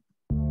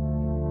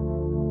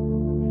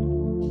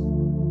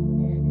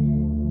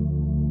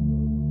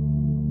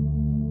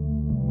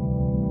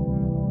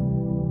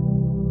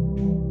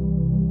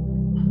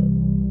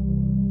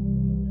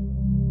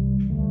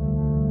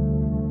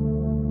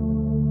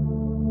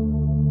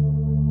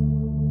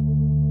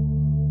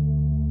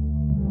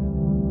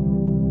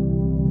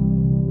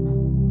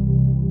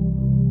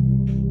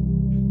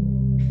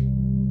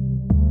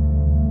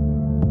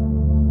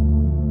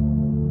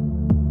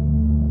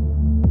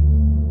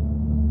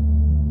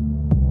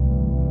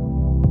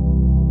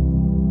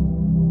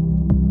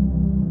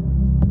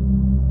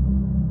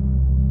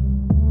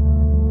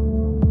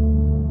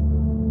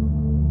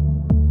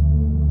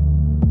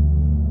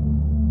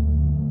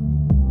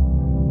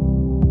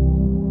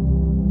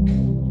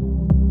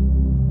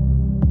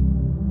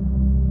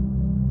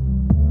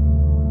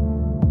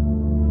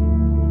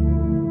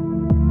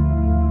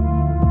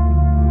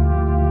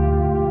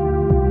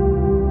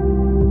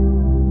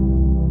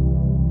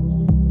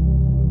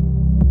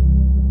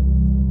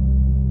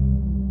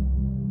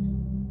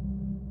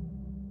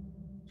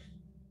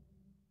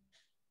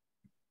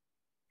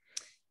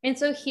 And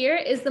so here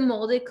is the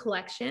molded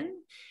collection.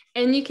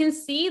 And you can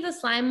see the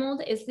slime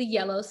mold is the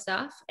yellow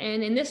stuff.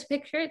 And in this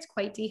picture, it's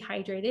quite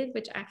dehydrated,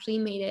 which actually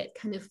made it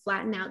kind of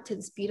flatten out to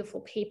this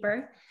beautiful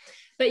paper.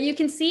 But you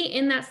can see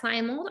in that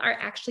slime mold are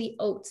actually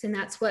oats. And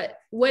that's what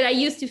I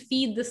used to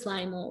feed the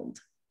slime mold.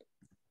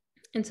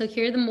 And so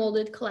here the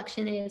molded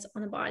collection is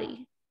on the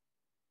body.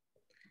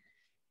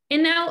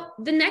 And now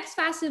the next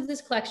facet of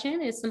this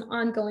collection is some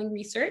ongoing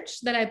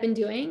research that I've been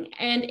doing.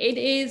 And it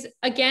is,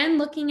 again,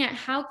 looking at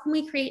how can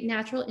we create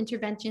natural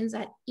interventions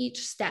at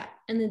each step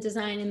in the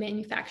design and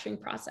manufacturing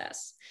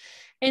process.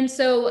 And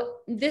so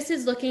this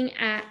is looking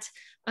at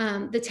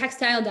the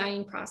textile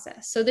dyeing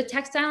process. So the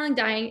textile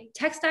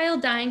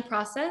dyeing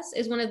process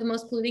is one of the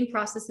most polluting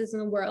processes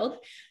in the world,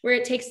 where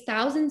it takes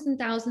thousands and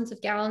thousands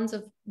of gallons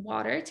of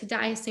water to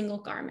dye a single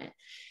garment.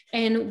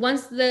 And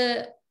once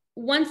the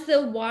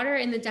water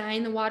in the dye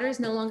and the water is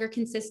no longer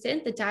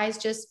consistent, the dye is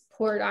just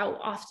poured out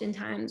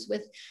oftentimes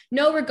with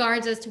no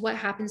regards as to what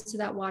happens to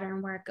that water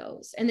and where it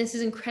goes. And this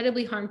is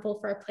incredibly harmful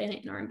for our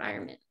planet and our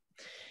environment.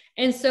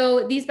 And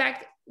so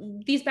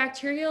these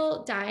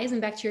bacterial dyes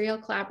and bacterial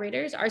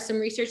collaborators are some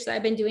research that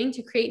I've been doing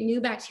to create new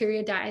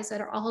bacteria dyes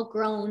that are all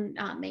grown,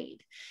 not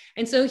made.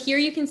 And so here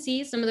you can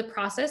see some of the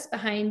process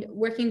behind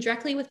working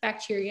directly with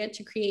bacteria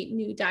to create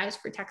new dyes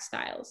for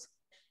textiles.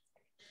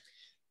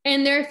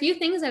 And there are a few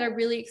things that are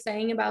really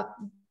exciting about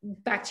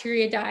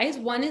bacteria dyes.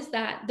 One is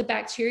that the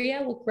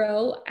bacteria will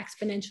grow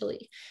exponentially.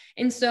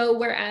 And so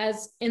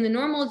whereas in the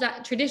normal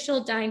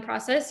traditional dyeing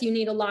process, you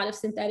need a lot of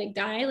synthetic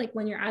dye, like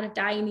when you're out of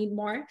dye, you need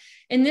more.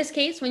 In this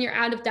case, when you're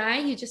out of dye,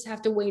 you just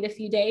have to wait a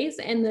few days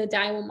and the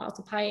dye will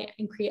multiply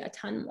and create a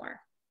ton more.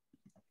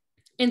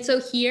 And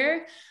so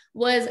here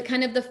was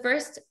kind of the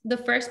first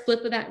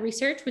blip of that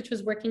research, which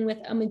was working with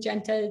a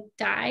magenta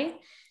dye,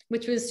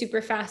 which was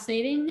super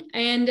fascinating.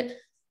 And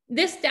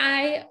this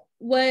dye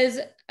was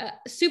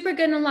super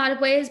good in a lot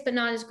of ways, but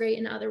not as great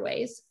in other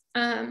ways.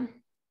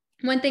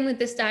 One thing with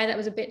this dye that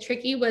was a bit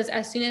tricky was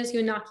as soon as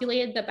you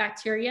inoculated the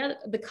bacteria,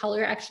 the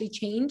color actually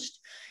changed.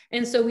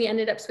 And so we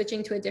ended up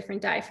switching to a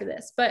different dye for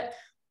this. But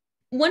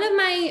one of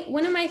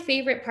my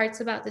favorite parts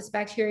about this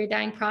bacteria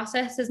dyeing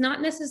process is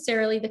not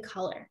necessarily the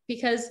color,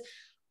 because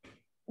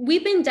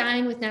we've been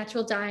dyeing with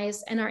natural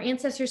dyes and our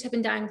ancestors have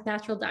been dyeing with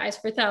natural dyes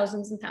for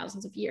thousands and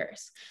thousands of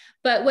years.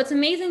 But what's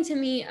amazing to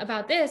me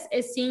about this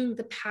is seeing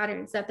the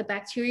patterns that the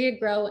bacteria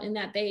grow and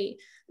that they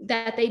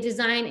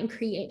design and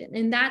create.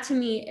 And that to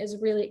me is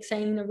really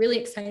exciting, a really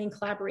exciting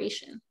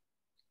collaboration.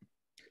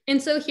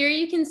 And so here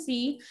you can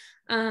see,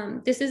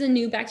 this is a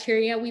new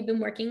bacteria we've been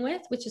working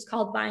with, which is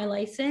called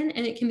biolysine,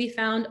 and it can be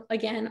found,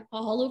 again,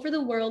 all over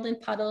the world in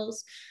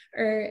puddles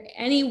or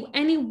any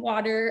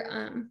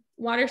water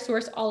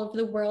source all over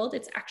the world.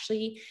 It's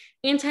actually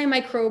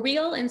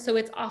antimicrobial, and so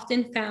it's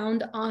often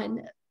found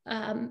on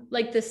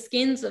like the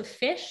skins of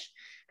fish,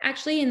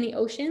 actually, in the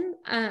ocean.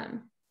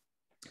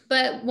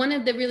 But one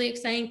of the really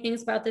exciting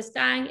things about this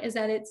dye is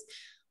that it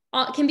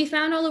can be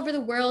found all over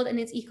the world, and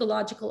it's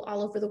ecological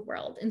all over the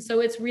world. And so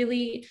it's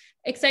really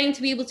exciting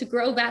to be able to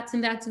grow vats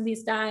and vats of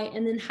these dye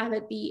and then have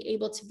it be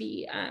able to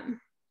be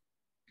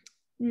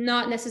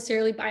not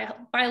necessarily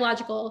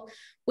biological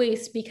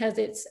waste, because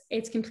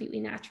it's completely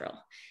natural.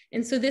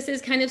 And so this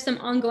is kind of some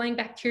ongoing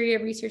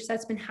bacteria research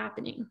that's been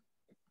happening.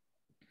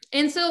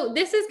 And so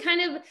this is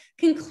kind of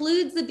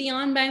concludes the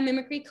Beyond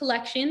Biomimicry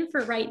collection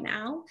for right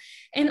now.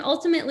 And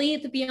ultimately,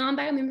 the Beyond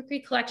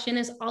Biomimicry collection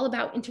is all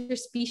about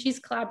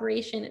interspecies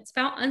collaboration. It's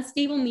about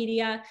unstable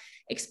media,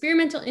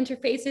 experimental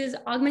interfaces,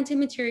 augmented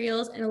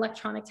materials, and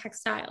electronic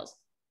textiles.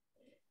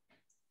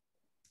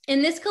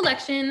 And this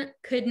collection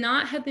could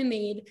not have been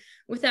made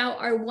without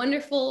our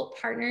wonderful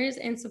partners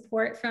and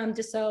support from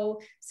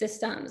Dassault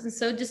Systems. And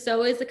so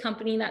Dassault is the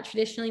company that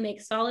traditionally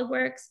makes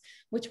SolidWorks,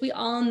 which we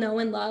all know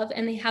and love,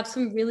 and they have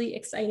some really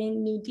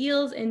exciting new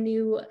deals and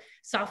new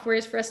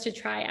softwares for us to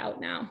try out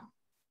now.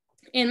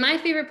 And my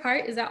favorite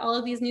part is that all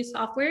of these new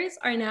softwares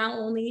are now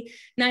only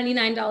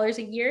 $99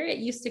 a year. It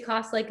used to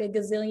cost like $1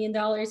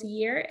 gazillion a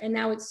year, and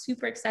now it's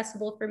super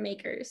accessible for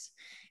makers.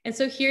 And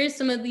so here's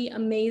some of the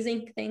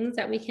amazing things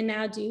that we can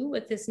now do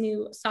with this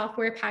new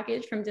software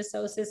package from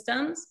Dassault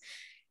Systems.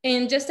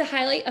 And just to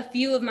highlight a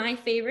few of my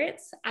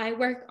favorites, I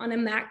work on a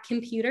Mac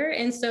computer.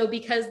 And so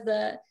because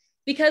the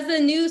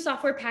new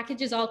software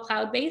package is all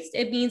cloud-based,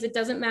 it means it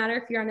doesn't matter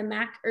if you're on a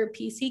Mac or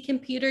PC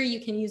computer, you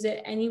can use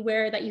it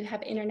anywhere that you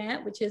have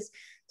internet, which is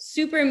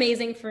super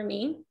amazing for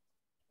me.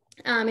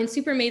 And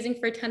super amazing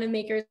for a ton of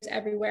makers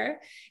everywhere.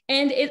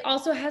 And it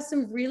also has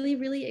some really,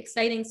 really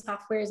exciting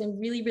softwares and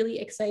really, really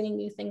exciting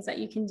new things that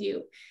you can do.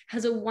 It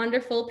has a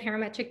wonderful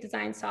parametric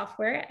design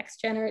software,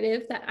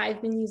 XGenerative, that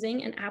I've been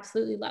using and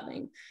absolutely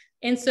loving.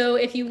 And so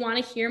if you want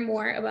to hear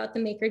more about the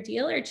Maker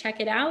deal or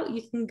check it out,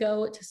 you can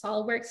go to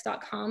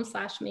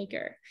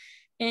solidworks.com/maker.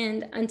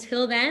 And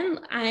until then,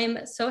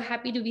 I'm so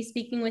happy to be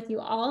speaking with you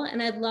all.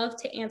 And I'd love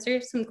to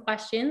answer some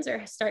questions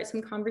or start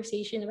some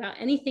conversation about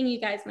anything you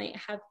guys might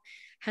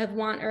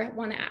want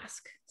to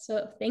ask.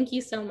 So thank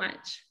you so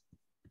much.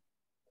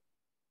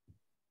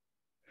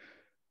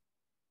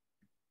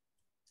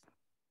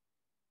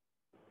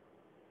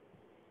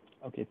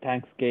 Okay,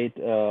 thanks, Kate.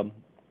 So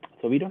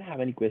we don't have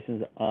any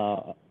questions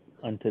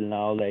until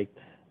now, like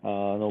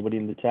nobody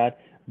in the chat.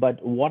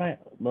 But what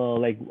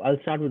I'll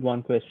start with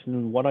one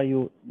question. What are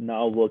you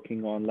now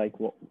working on? Like,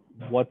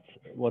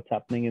 what's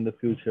happening in the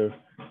future,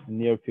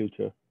 near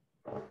future?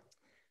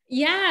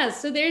 Yeah,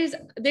 so there's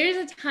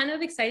a ton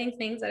of exciting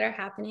things that are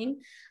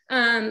happening.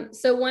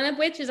 So one of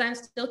which is I'm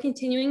still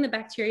continuing the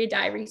bacteria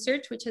dye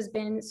research, which has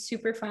been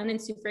super fun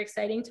and super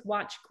exciting to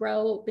watch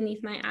grow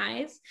beneath my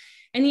eyes.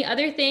 And the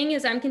other thing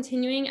is I'm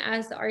continuing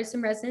as the artist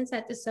in residence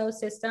at Dassault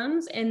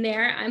Systems, and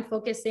there I'm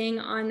focusing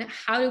on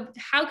how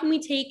can we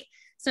take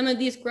some of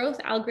these growth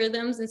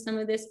algorithms and some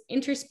of this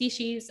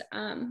interspecies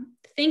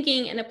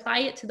thinking and apply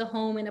it to the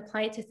home and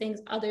apply it to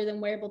things other than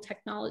wearable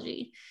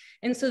technology.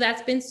 And so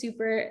that's been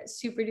super,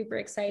 super duper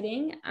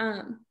exciting.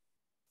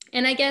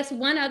 And I guess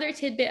one other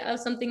tidbit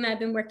of something that I've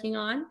been working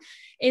on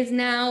is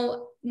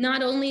now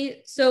not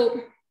only,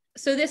 so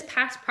this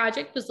past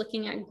project was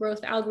looking at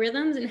growth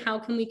algorithms and how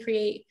can we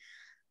create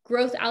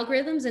growth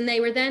algorithms, and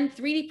they were then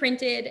 3D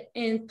printed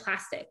in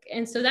plastic.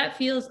 And so that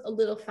feels a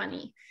little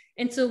funny.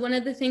 And so one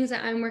of the things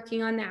that I'm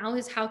working on now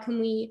is how can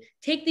we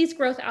take these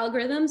growth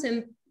algorithms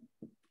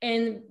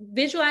and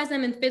visualize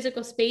them in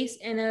physical space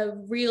in a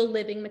real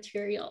living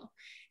material.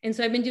 And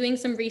so I've been doing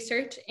some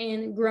research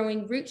in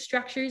growing root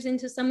structures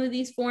into some of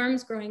these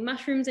forms, growing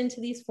mushrooms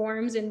into these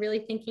forms, and really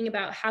thinking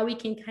about how we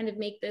can kind of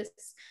make this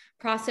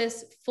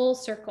process full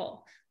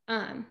circle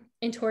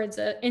in terms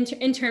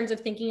of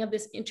thinking of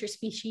this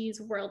interspecies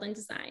world and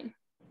design.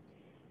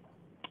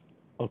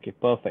 Okay,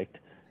 perfect.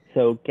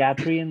 So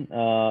Catherine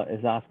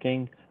is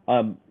asking,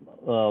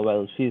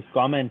 well, she's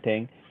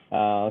commenting,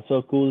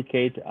 so cool,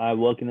 Kate. I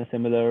work in a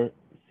similar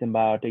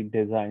symbiotic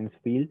designs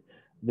field.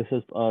 This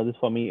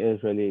for me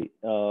is really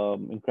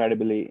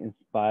incredibly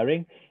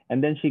inspiring.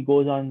 And then she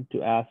goes on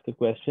to ask a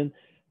question: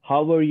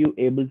 how were you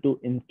able to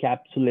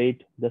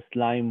encapsulate the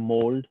slime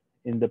mold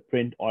in the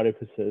print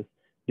orifices?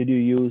 Did you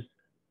use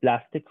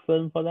plastic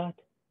film for that?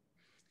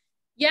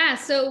 Yeah,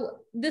 so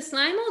the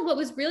slime mold, what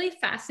was really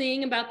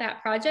fascinating about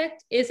that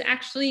project is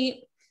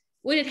actually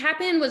what had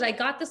happened was I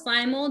got the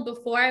slime mold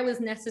before I was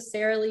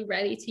necessarily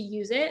ready to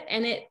use it.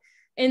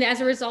 And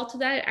as a result of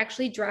that, it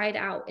actually dried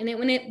out. And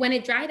when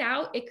it dried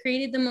out, it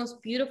created the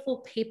most beautiful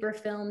paper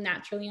film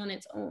naturally on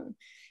its own.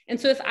 And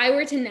so if I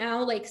were to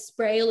now like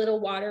spray a little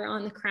water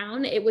on the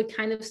crown, it would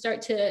kind of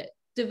start to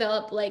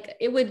develop, like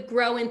it would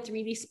grow in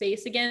 3D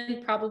space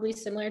again, probably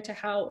similar to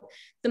how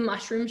the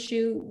mushroom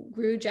shoe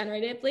grew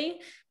generatively.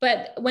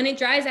 But when it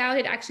dries out,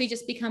 it actually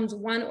just becomes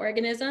one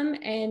organism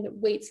and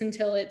waits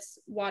until it's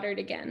watered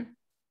again.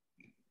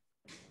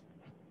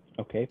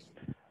 Okay.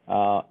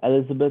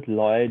 Elizabeth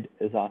Lloyd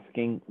is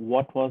asking,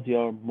 what was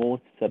your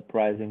most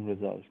surprising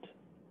result?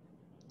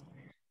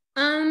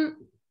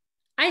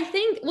 I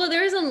think, well,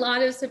 there's a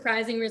lot of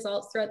surprising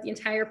results throughout the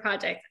entire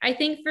project. I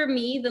think for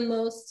me, the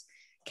most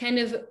kind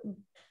of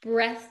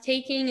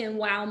breathtaking and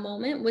wow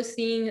moment was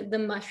seeing the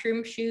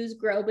mushroom shoes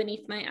grow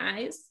beneath my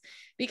eyes,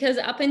 because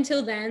up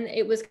until then,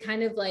 it was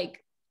kind of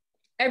like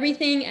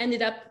everything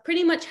ended up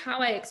pretty much how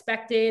I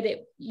expected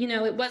it. You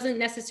know, it wasn't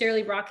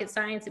necessarily rocket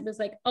science. It was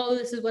like, oh,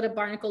 this is what a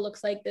barnacle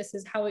looks like. This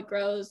is how it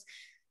grows.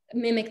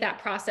 Mimic that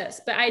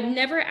process. But I'd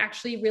never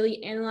actually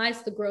really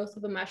analyzed the growth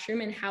of a mushroom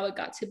and how it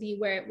got to be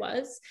where it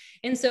was.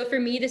 And so for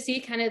me to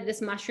see kind of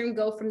this mushroom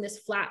go from this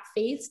flat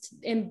face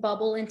and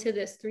bubble into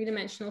this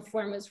three-dimensional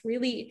form was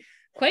really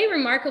quite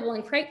remarkable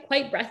and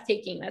quite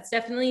breathtaking. That's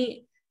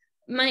definitely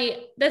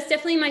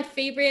my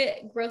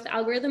favorite growth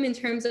algorithm in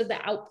terms of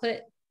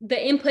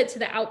the input to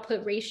the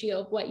output ratio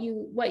of what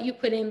you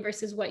put in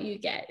versus what you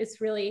get. It's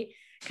really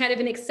kind of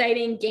an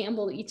exciting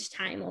gamble each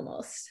time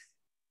almost.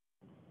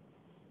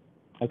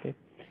 Okay.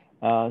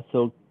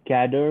 So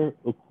Kader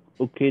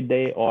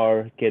Ukide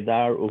or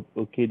Kedar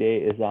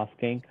Ukide is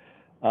asking,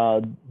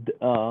 uh,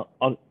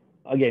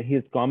 again,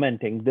 he's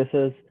commenting, this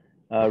is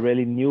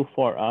really new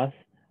for us.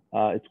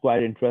 It's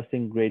quite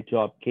interesting. Great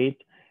job,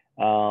 Kate.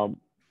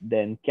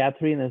 Then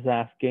Catherine is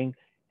asking,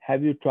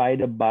 have you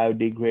tried a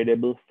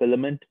biodegradable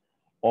filament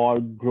or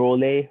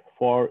grole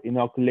for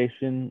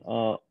inoculation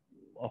of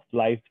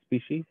live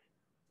species?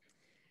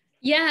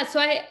 Yeah, so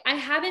I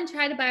haven't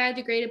tried a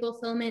biodegradable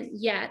filament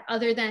yet,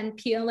 other than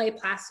PLA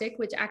plastic,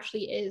 which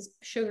actually is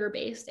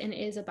sugar-based and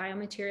is a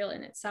biomaterial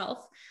in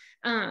itself.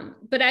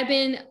 But I've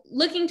been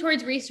looking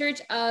towards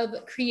research of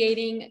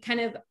creating kind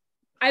of,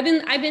 I've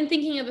been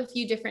thinking of a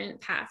few different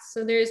paths.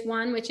 So there's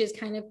one which is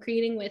kind of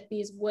creating with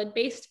these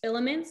wood-based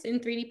filaments in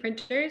 3D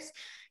printers.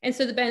 And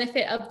so the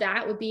benefit of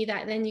that would be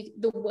that then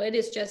the wood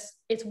is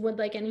it's wood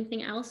like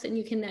anything else, and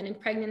you can then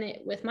impregnate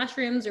it with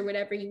mushrooms or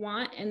whatever you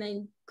want, and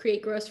then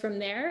create growth from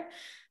there.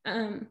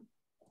 And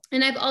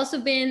I've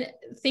also been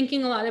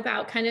thinking a lot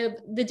about kind of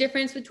the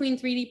difference between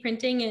 3D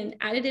printing and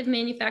additive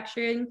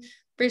manufacturing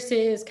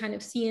versus kind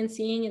of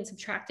CNCing and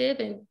subtractive,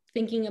 and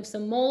thinking of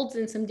some molds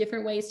and some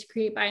different ways to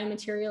create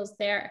biomaterials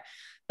there.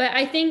 But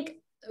I think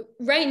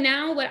right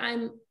now, what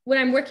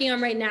I'm working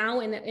on right now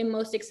and am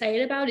most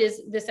excited about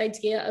is this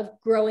idea of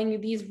growing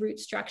these root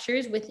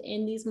structures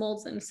within these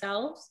molds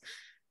themselves.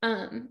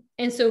 And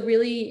so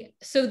really,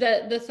 so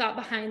the thought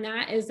behind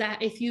that is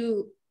that if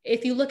you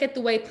look at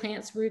the way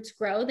plants' roots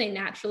grow, they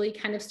naturally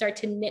kind of start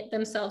to knit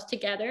themselves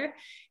together.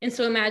 And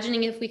so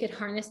imagining if we could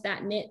harness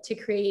that knit to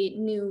create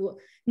new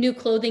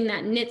clothing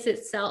that knits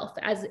itself,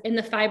 as in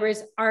the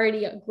fibers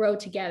already grow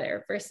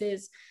together,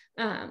 versus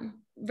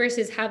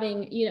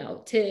having,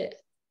 to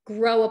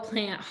grow a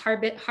plant,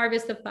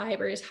 harvest the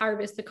fibers,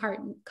 harvest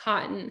the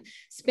cotton,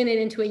 spin it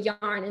into a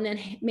yarn, and then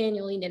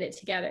manually knit it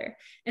together.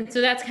 And so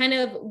that's kind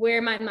of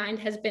where my mind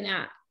has been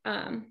at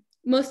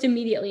most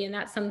immediately. And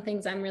that's some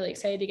things I'm really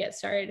excited to get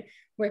started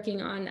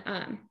working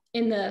on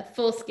in the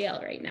full scale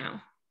right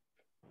now.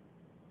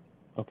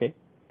 Okay.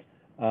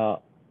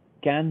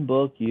 Can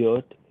Burke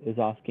Yurt is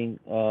asking,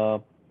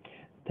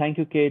 thank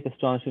you, Kate.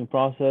 Astonishing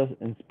process,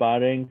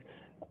 inspiring.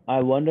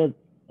 I wonder,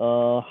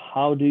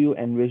 how do you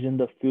envision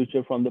the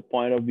future from the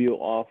point of view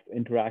of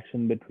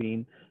interaction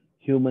between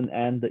human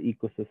and the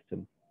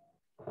ecosystem?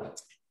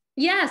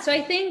 Yeah, so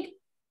I think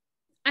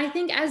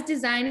as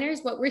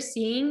designers, what we're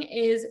seeing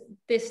is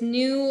this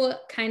new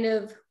kind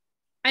of,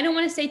 I don't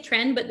want to say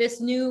trend, but this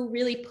new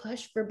really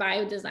push for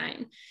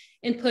biodesign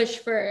and push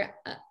for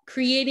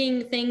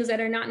creating things that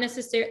are not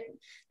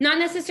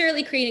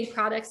necessarily creating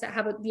products that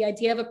have the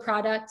idea of a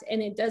product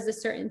and it does a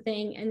certain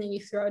thing and then you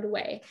throw it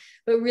away,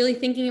 but really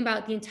thinking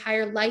about the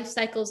entire life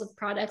cycles of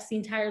products, the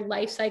entire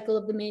life cycle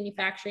of the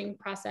manufacturing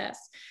process.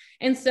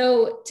 And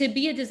so to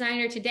be a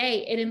designer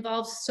today, it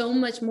involves so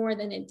much more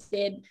than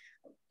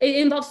it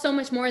involves so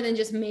much more than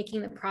just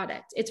making the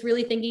product. It's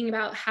really thinking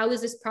about how is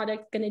this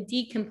product going to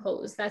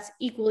decompose? That's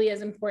equally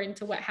as important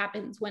to what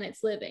happens when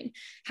it's living.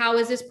 How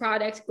is this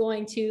product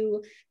going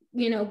to,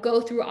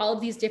 go through all of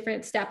these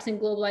different steps in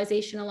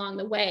globalization along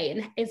the way?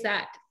 And is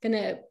that going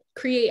to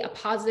create a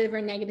positive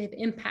or negative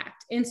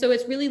impact? And so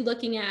it's really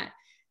looking at,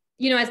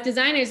 as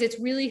designers, it's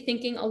really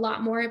thinking a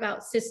lot more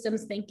about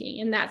systems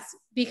thinking. And that's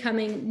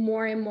becoming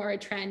more and more a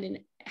trend. And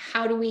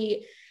how do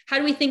we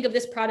think of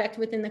this product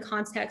within the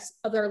context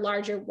of our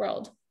larger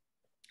world?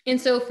 And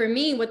so for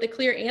me, what the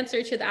clear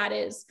answer to that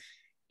is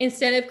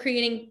instead of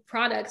creating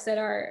products that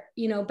are,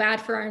 you know,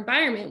 bad for our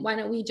environment, why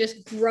don't we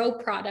just grow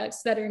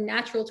products that are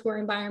natural to our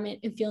environment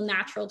and feel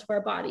natural to our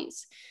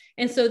bodies?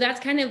 And so that's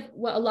kind of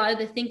what a lot of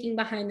the thinking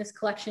behind this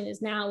collection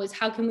is now, is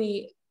how can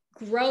we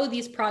grow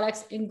these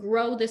products and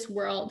grow this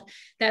world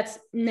that's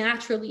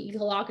naturally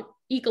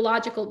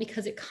ecological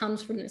because it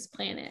comes from this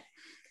planet.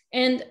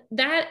 And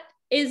that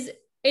is,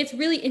 it's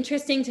really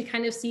interesting to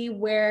kind of see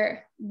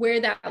where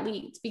that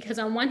leads, because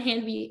on one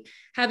hand, we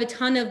have a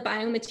ton of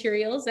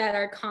biomaterials that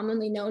are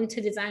commonly known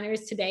to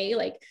designers today,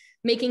 like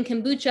making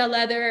kombucha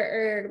leather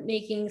or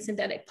making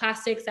synthetic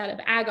plastics out of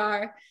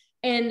agar.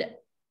 And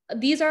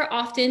these are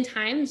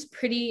oftentimes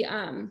pretty,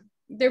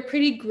 they're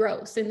pretty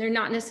gross, and they're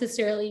not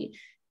necessarily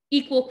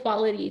equal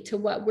quality to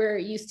what we're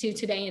used to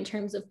today in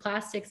terms of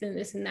plastics and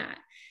this and that.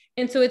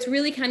 And so it's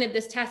really kind of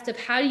this test of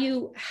how do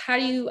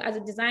you as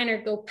a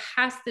designer go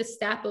past this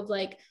step of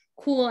like,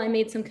 cool, I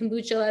made some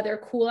kombucha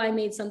leather, cool, I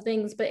made some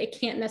things, but it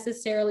can't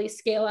necessarily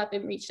scale up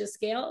and reach the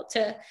scale,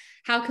 to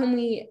how can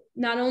we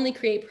not only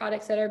create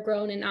products that are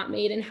grown and not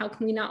made, and how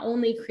can we not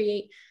only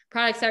create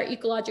products that are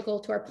ecological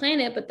to our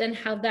planet, but then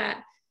have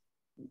that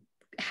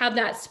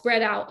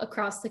spread out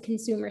across the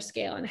consumer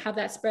scale, and have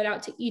that spread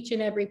out to each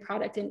and every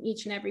product in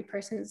each and every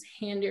person's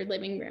hand or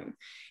living room.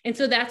 And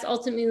so that's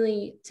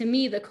ultimately, to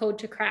me, the code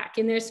to crack.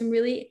 And there's some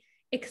really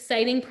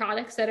exciting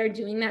products that are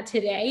doing that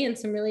today, and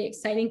some really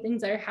exciting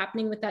things that are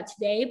happening with that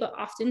today. But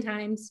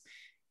oftentimes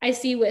I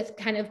see with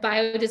kind of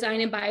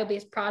biodesign and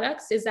bio-based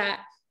products is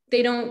that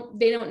they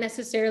don't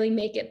necessarily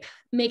make it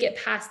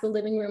past the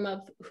living room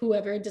of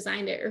whoever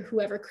designed it or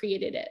whoever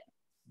created it.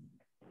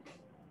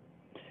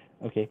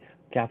 Okay.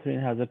 Catherine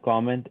has a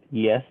comment.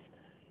 Yes,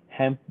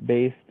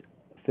 hemp-based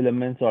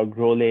filaments or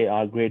grole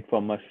are great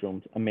for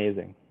mushrooms.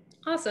 Amazing.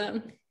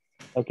 Awesome.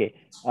 Okay.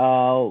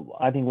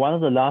 I think one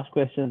of the last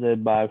questions is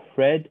by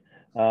Fred.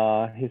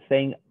 He's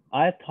saying,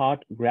 I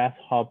thought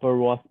grasshopper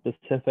was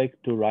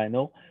specific to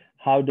Rhino.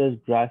 How does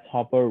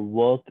grasshopper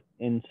work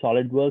in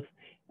SolidWorks?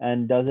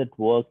 And does it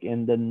work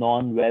in the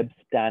non-web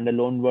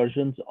standalone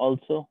versions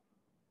also?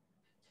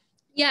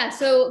 Yeah,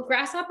 so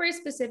Grasshopper is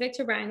specific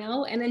to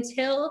Rhino, and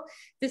until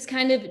this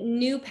kind of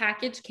new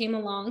package came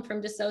along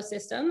from Dassault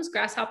Systems,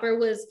 Grasshopper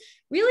was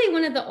really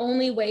one of the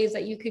only ways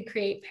that you could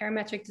create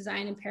parametric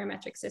design and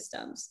parametric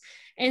systems.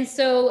 And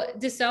so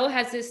Dassault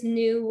has this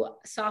new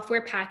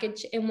software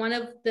package, and one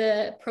of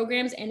the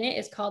programs in it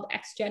is called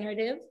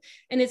XGenerative,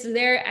 and it's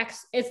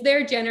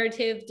their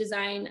generative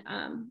design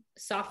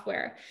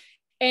software.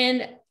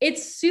 And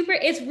it's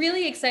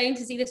really exciting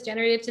to see this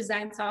generative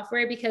design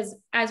software, because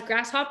as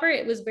Grasshopper,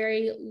 it was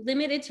very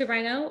limited to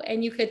Rhino,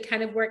 and you could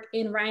kind of work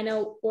in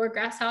Rhino or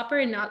Grasshopper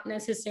and not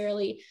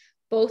necessarily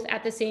both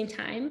at the same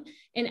time.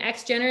 In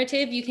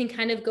XGenerative, you can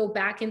kind of go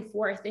back and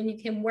forth, and you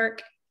can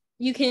work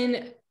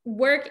in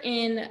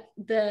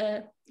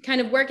the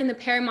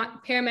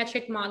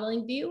parametric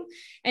modeling view,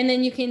 and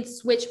then you can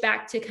switch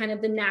back to kind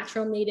of the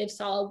natural native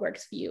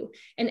SolidWorks view,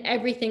 and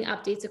everything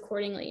updates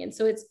accordingly. And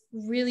so it's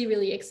really,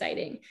 really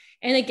exciting.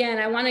 And again,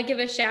 I want to give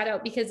a shout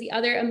out, because the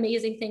other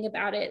amazing thing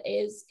about it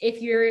is,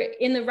 if you're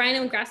in the Rhino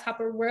and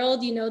Grasshopper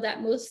world, you know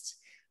that most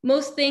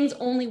things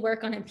only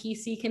work on a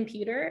PC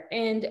computer.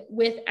 And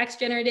with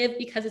XGenerative,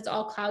 because it's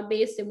all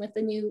cloud-based, and with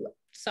the new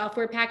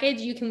software package,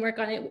 you can work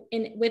on it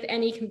with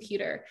any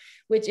computer,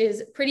 which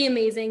is pretty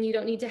amazing. You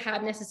don't need to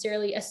have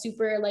necessarily a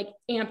super like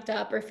amped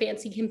up or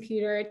fancy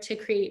computer to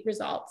create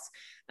results.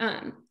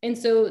 And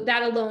so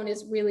that alone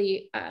is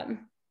really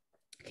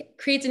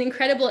creates an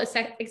incredible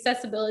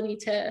accessibility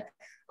to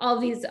all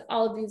of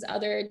these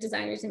other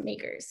designers and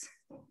makers.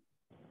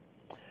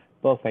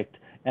 Perfect.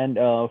 And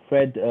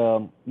Fred,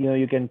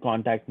 you can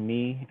contact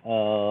me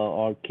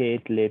or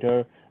Kate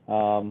later.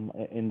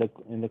 In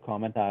the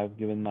comment, I've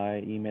given my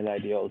email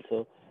ID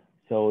also.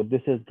 So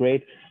this is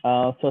great.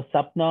 So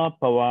Sapna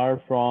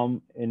Pawar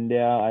from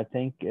India, I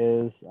think,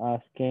 is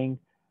asking,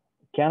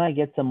 can I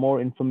get some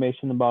more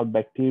information about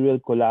bacterial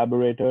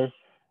collaborators,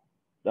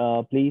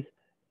 please?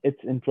 It's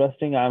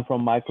interesting. I'm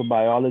from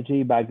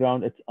microbiology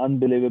background. It's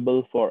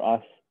unbelievable for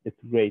us. It's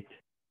great.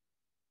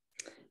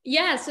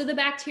 Yeah, so the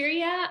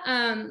bacteria,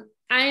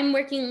 I'm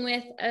working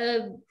with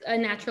a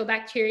natural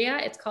bacteria.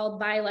 It's called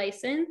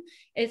Violacin.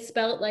 It's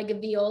spelled like a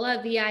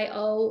viola,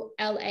 VIOLACEIN.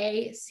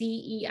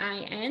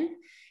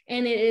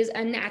 And it is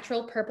a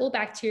natural purple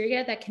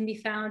bacteria that can be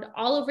found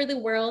all over the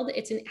world.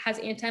 It has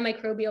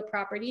antimicrobial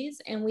properties,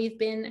 and we've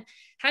been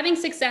having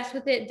success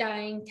with it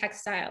dyeing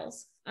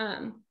textiles.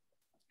 And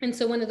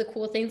so one of the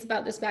cool things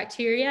about this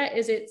bacteria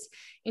is it's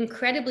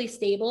incredibly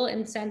stable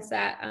in the sense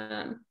that,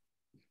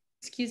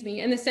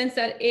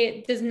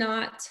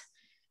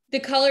 the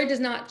color does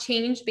not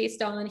change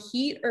based on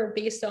heat or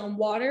based on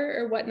water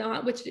or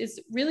whatnot, which is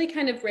really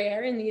kind of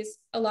rare in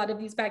a lot of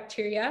these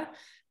bacteria.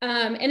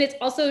 And it's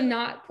also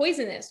not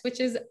poisonous, which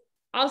is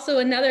also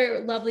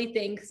another lovely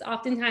thing, because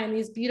oftentimes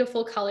these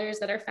beautiful colors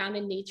that are found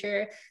in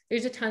nature,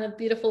 there's a ton of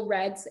beautiful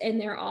reds, and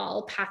they're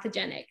all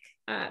pathogenic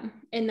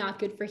and not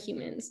good for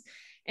humans.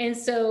 And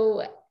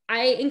so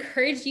I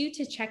encourage you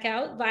to check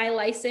out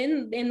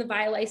Violysin and the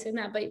Violysin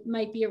that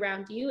might be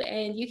around you,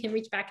 and you can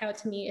reach back out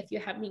to me if you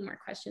have any more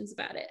questions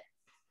about it.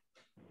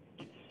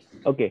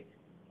 Okay.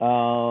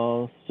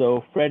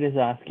 So Fred is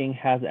asking,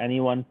 has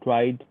anyone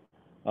tried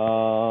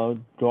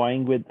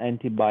drawing with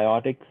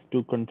antibiotics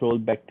to control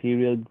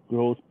bacterial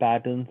growth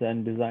patterns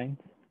and designs?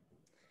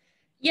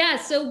 Yeah,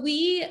 so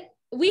we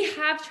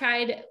have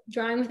tried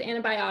drawing with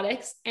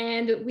antibiotics,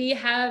 and we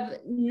have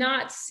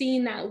not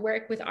seen that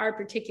work with our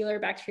particular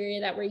bacteria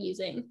that we're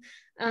using.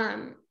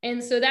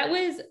 And so that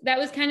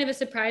was kind of a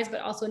surprise, but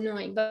also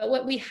annoying. But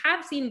what we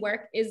have seen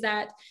work is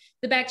that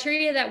the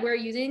bacteria that we're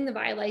using, the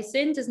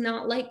Violysin, does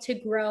not like to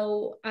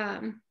grow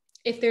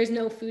if there's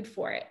no food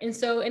for it. And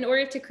so in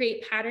order to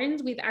create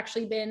patterns, we've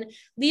actually been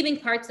leaving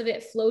parts of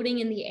it floating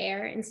in the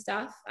air and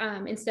stuff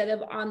instead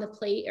of on the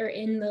plate or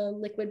in the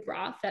liquid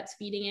broth that's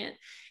feeding it.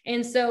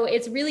 And so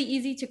it's really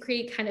easy to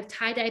create kind of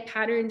tie-dye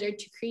patterns or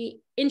to create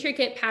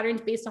intricate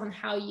patterns based on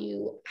how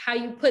you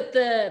put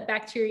the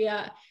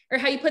bacteria or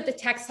how you put the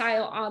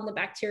textile on the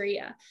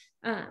bacteria.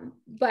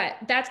 But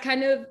that's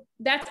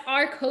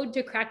our code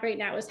to crack right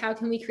now, is how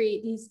can we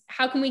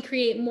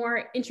create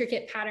more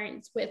intricate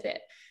patterns with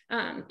it,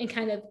 and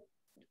kind of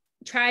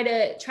try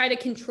to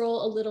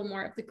control a little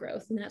more of the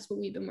growth. And that's what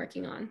we've been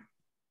working on.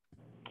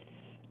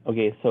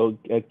 Okay, so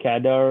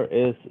Kadar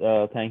is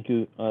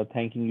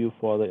thanking you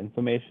for the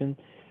information.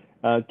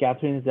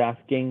 Catherine is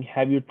asking,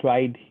 have you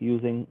tried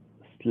using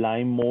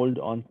slime mold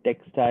on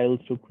textiles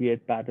to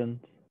create patterns?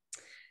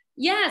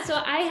 Yeah, so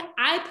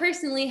I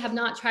personally have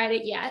not tried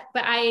it yet,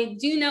 but I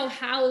do know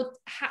how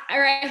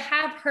or I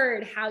have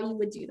heard how you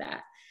would do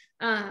that.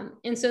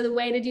 And so the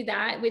way to do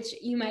that, which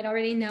you might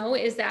already know,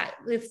 is that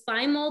with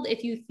slime mold,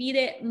 if you feed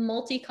it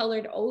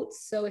multicolored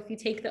oats, so if you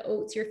take the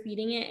oats you're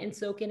feeding it and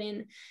soak it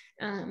in,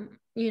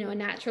 a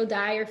natural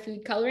dye or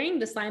food coloring,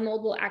 the slime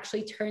mold will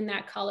actually turn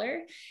that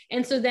color.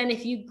 And so then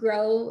if you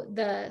grow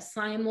the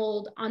slime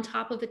mold on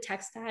top of a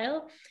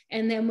textile,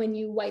 and then when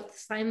you wipe the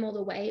slime mold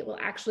away, it will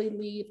actually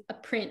leave a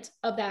print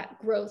of that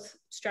growth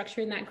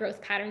structure and that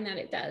growth pattern that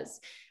it does.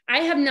 I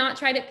have not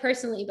tried it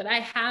personally, but I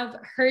have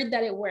heard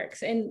that it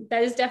works. And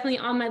that is definitely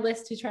on my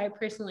list to try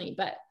personally.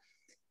 But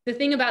the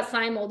thing about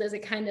slime mold is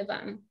it kind of,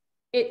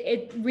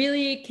 it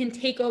really can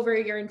take over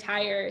your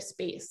entire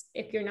space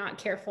if you're not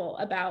careful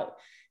about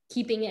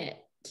keeping it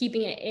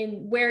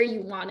in where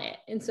you want it.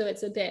 And so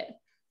it's a bit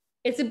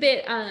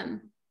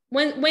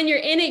when you're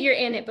in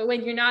it, but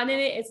when you're not in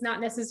it, it's not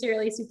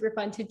necessarily super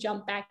fun to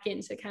jump back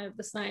into kind of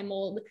the slime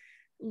mold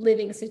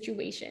living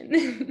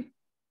situation.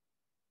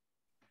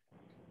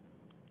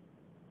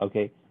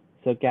 Okay,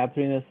 so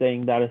Catherine is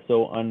saying that is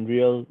so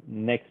unreal.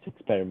 Next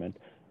experiment.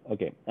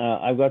 Okay,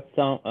 I've got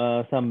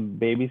some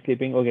baby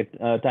sleeping. Okay,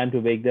 time to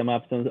wake them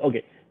up.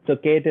 Okay, so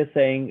Kate is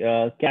saying,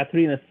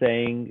 Catherine is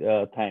saying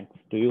thanks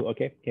to you.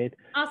 Okay, Kate.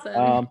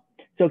 Awesome.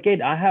 So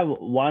Kate, I have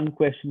one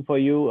question for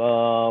you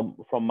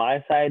from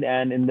my side,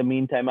 and in the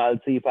meantime, I'll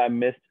see if I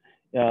missed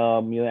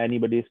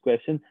anybody's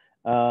question.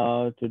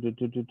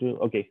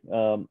 Okay,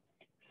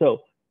 so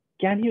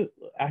can you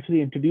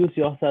actually introduce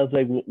yourself?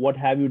 Like, what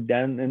have you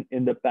done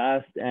in the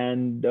past,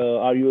 and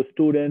are you a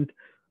student?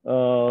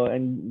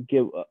 And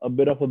give a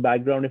bit of a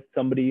background if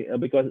somebody,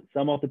 because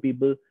some of the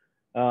people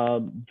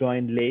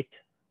joined late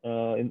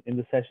in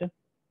the session.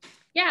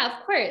 Yeah,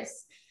 of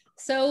course.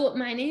 So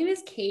my name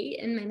is Kate,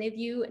 and many of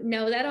you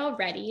know that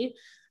already.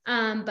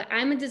 But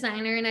I'm a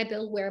designer and I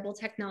build wearable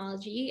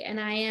technology, and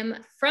I am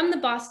from the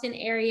Boston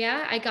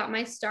area. I got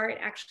my start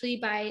actually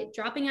by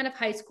dropping out of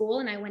high school,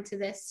 and I went to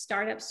this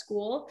startup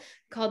school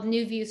called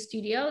New View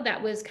Studio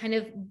that was kind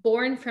of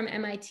born from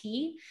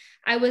MIT.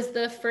 I was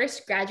the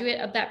first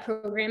graduate of that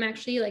program,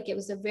 actually. Like, it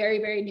was a very,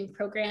 very new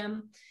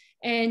program.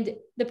 And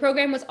the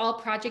program was all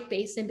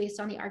project-based and based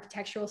on the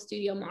architectural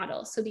studio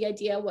model. So the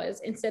idea was,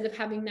 instead of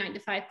having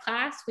 9-to-5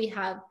 class, we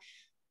have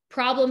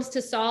problems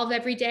to solve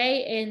every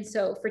day. And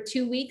so for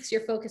 2 weeks,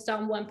 you're focused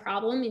on one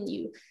problem and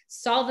you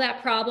solve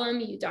that problem,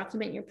 you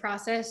document your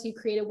process, you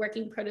create a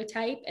working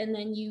prototype, and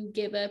then you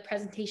give a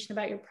presentation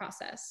about your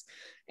process.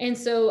 And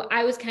so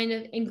I was kind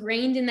of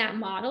ingrained in that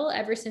model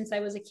ever since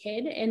I was a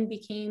kid, and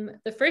became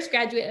the first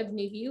graduate of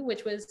New View,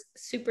 which was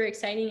super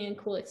exciting and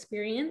cool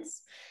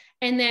experience.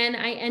 And then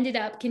I ended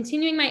up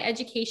continuing my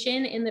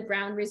education in the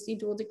Brown RISD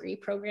dual degree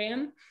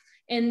program.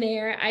 And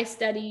there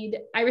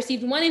I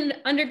received one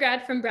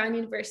undergrad from Brown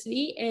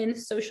University in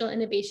social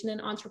innovation and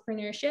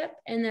entrepreneurship,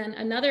 and then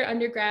another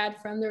undergrad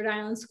from the Rhode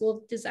Island School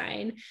of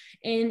Design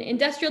in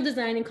industrial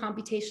design and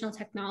computational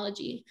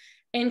technology.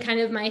 And kind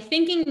of my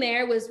thinking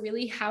there was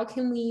really, how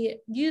can we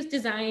use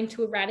design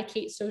to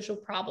eradicate social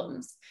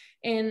problems?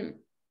 And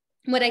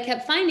what I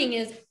kept finding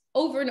is,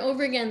 over and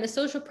over again, the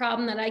social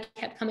problem that I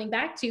kept coming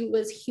back to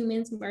was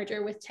humans'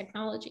 merger with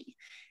technology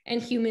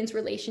and humans'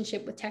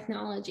 relationship with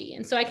technology.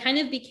 And so I kind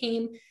of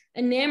became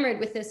enamored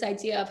with this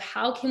idea of,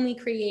 how can we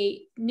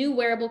create new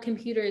wearable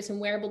computers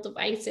and wearable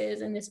devices,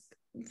 and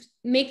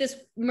make this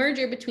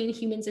merger between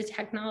humans and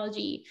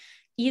technology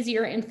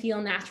easier and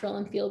feel natural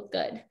and feel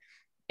good.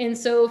 And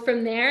so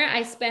from there,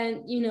 I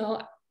spent,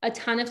 a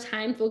ton of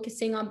time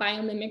focusing on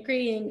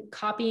biomimicry and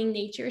copying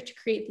nature to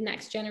create the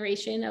next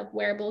generation of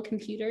wearable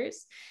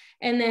computers.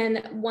 And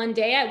then one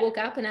day I woke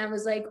up and I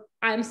was like,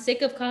 I'm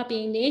sick of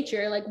copying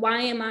nature. Like, why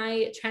am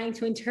I trying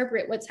to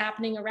interpret what's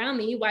happening around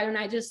me? Why don't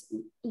I just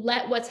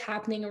let what's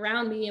happening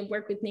around me and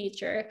work with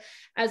nature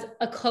as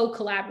a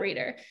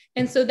co-collaborator?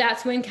 And so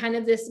that's when kind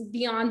of this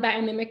beyond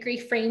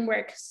biomimicry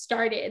framework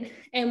started.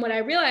 And what I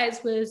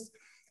realized was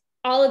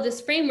all of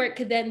this framework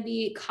could then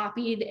be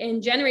copied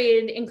and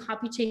generated in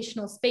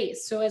computational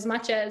space. So as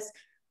much as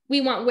we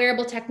want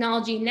wearable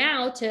technology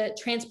now to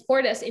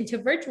transport us into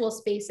virtual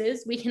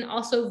spaces, we can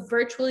also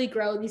virtually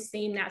grow these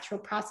same natural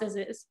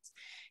processes.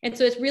 And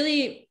so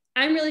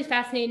I'm really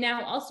fascinated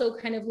now also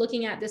kind of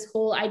looking at this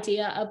whole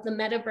idea of the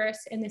metaverse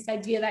and this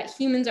idea that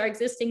humans are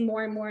existing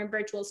more and more in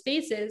virtual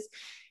spaces,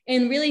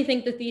 and really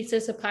think the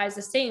thesis applies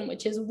the same,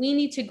 which is we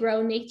need to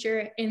grow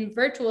nature in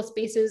virtual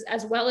spaces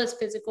as well as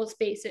physical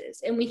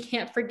spaces. And we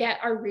can't forget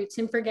our roots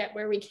and forget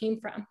where we came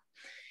from.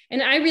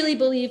 And I really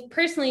believe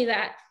personally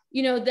that,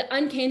 you know, the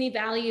uncanny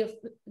valley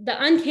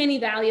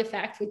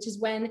effect, which is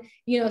when,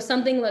 you know,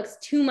 something looks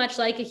too much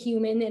like a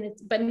human and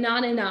but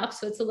not enough,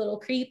 so it's a little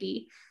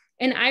creepy.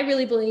 And I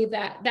really believe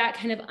that that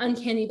kind of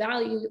uncanny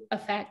valley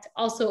effect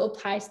also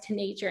applies to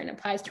nature and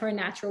applies to our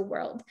natural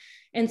world.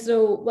 And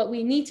so what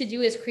we need to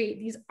do is create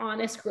these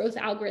honest growth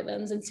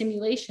algorithms and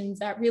simulations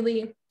that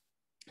really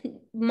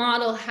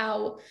model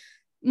how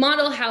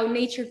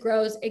nature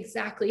grows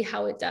exactly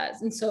how it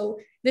does. And so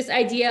this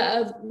idea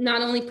of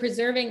not only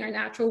preserving our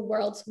natural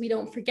world so we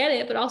don't forget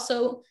it, but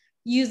also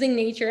using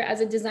nature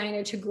as a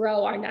designer to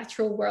grow our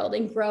natural world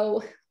and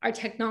grow our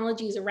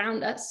technologies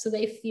around us so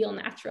they feel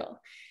natural.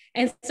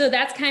 And so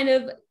that's kind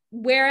of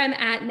where I'm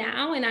at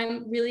now. And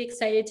I'm really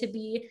excited to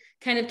be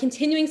kind of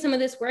continuing some of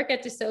this work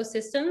at Dassault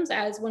Systems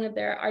as one of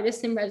their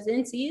artists in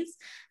residencies.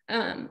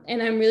 And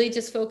I'm really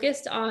just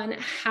focused on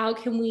how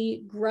can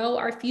we grow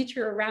our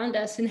future around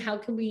us and how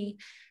can we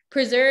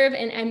preserve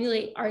and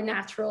emulate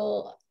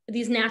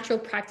these natural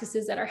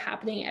practices that are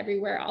happening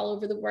everywhere all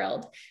over the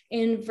world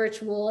in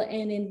virtual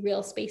and in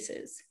real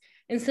spaces.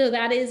 And so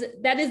that is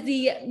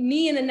the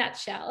me in a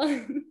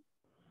nutshell.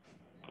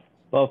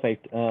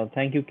 Perfect.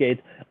 Thank you,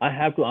 Kate. I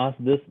have to ask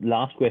this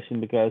last question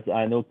because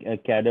I know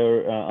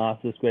Kader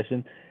asked this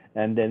question,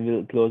 and then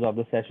we'll close off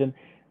the session.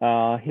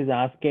 He's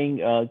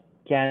asking,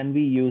 can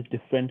we use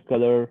different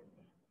color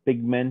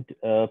pigments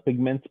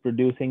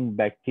producing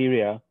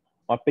bacteria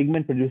or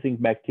pigment producing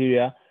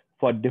bacteria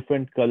for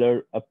different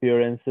color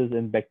appearances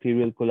in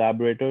bacterial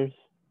collaborators?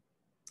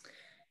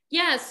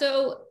 Yeah,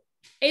 so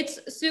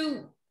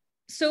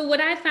so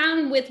what I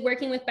found with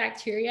working with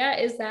bacteria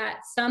is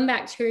that some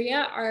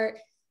bacteria are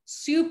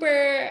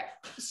super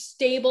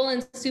stable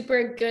and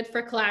super good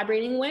for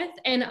collaborating with,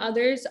 and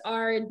others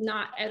are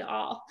not at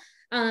all.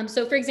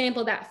 So for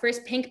example, that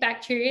first pink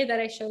bacteria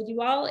that I showed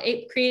you all,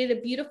 it created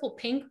a beautiful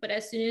pink, but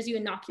as soon as you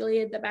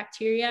inoculated the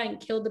bacteria and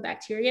killed the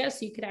bacteria,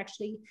 so you could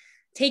actually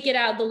take it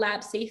out of the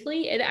lab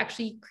safely, it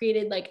actually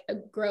created like a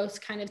gross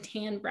kind of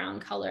tan brown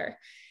color.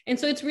 And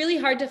so it's really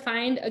hard to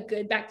find a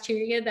good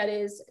bacteria that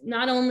is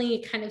not only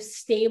kind of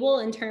stable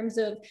in terms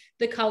of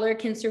the color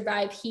can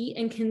survive heat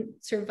and can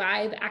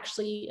survive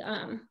actually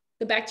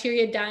the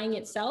bacteria dying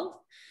itself,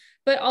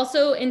 but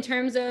also in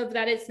terms of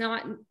that it's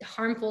not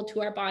harmful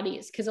to our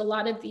bodies. Because a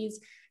lot of these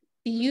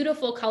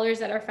beautiful colors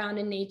that are found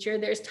in nature,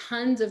 there's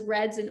tons of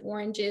reds and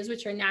oranges,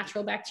 which are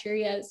natural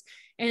bacterias,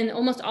 and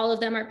almost all of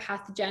them are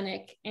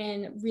pathogenic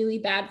and really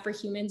bad for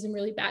humans and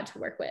really bad to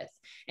work with.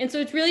 And so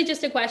it's really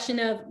just a question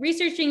of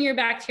researching your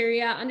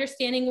bacteria,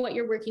 understanding what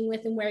you're working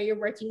with and where you're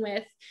working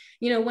with.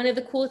 You know, one of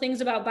the cool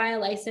things about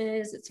BioLysin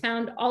is it's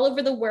found all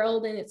over the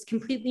world and it's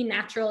completely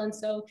natural. And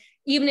so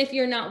even if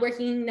you're not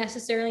working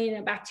necessarily in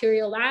a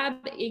bacterial lab,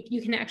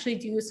 you can actually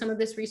do some of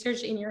this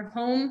research in your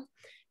home.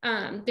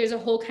 There's a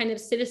whole kind of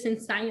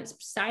citizen science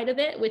side of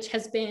it, which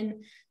has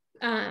been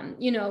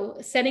you know,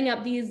 setting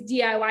up these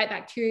DIY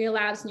bacteria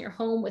labs in your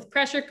home with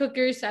pressure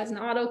cookers as an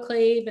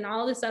autoclave and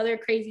all this other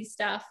crazy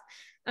stuff.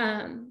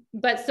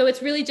 But so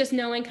it's really just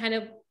knowing kind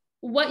of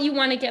what you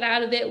want to get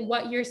out of it,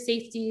 what your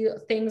safety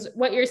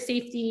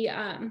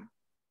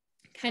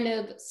kind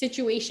of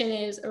situation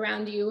is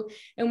around you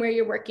and where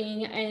you're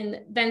working,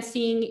 and then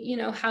seeing, you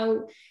know,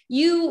 how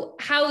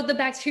the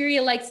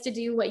bacteria likes to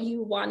do what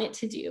you want it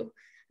to do.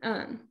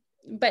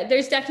 But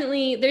there's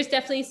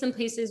definitely some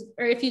places,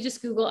 or if you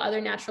just Google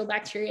other natural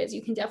bacteria,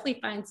 you can definitely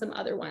find some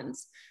other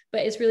ones.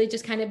 But it's really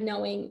just kind of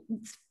knowing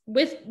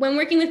when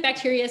working with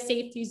bacteria,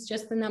 safety is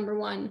just the number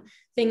one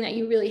thing that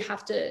you really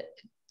have to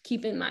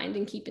keep in mind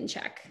and keep in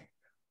check.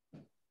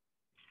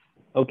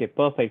 Okay,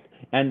 perfect.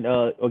 And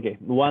okay,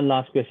 one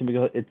last question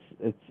because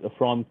it's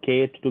from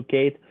Kate to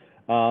Kate.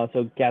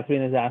 So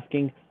Catherine is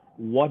asking,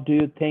 what do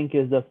you think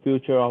is the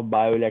future of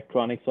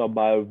bioelectronics or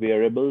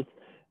bio-wearables?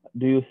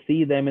 Do you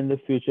see them in the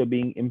future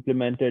being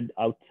implemented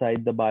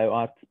outside the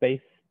bioart space?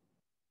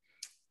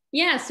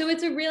 Yeah, so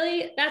that's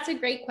a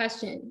great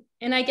question.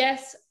 And I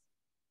guess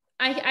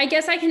I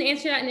can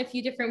answer that in a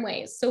few different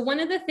ways. So one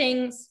of the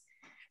things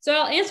So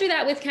I'll answer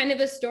that with kind of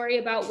a story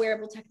about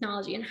wearable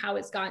technology and how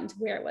it's gotten to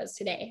where it was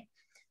today.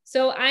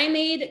 So I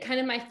made kind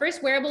of my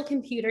first wearable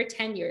computer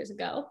 10 years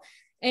ago.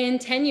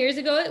 And 10 years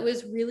ago, it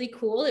was really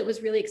cool. It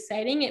was really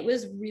exciting. It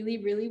was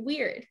really, really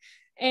weird.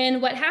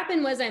 And what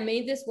happened was I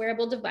made this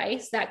wearable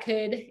device that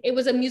it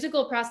was a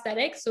musical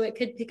prosthetic, so it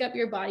could pick up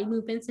your body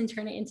movements and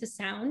turn it into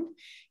sound.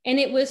 And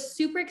it was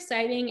super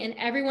exciting, and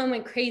everyone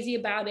went crazy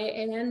about it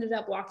and ended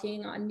up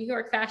walking on New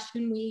York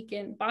Fashion Week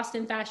and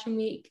Boston Fashion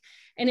Week.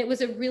 And it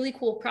was a really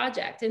cool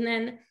project. And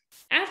then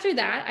after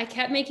that, I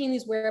kept making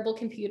these wearable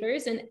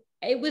computers, and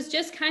it was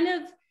just kind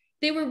of,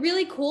 they were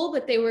really cool,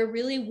 but they were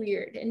really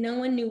weird, and no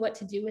one knew what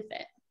to do with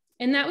it.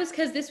 And that was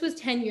because this was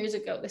 10 years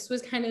ago. This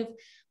was kind of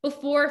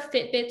before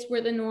Fitbits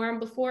were the norm,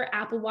 before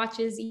Apple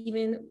Watches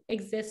even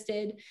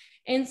existed.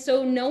 And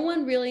so no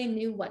one really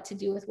knew what to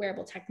do with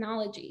wearable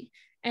technology.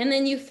 And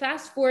then you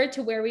fast forward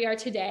to where we are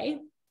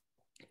today,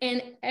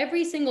 and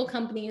every single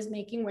company is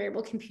making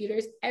wearable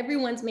computers.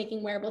 Everyone's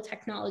making wearable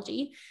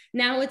technology.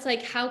 Now it's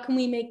like, how can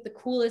we make the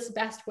coolest,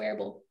 best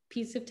wearable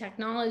piece of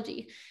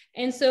technology?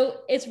 And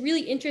so it's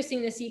really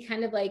interesting to see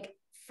kind of like,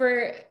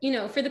 for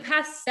the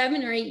past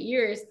 7 or 8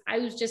 years, I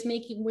was just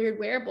making weird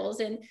wearables,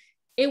 and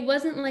it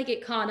wasn't like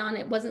it caught on.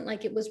 It wasn't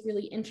like it was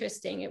really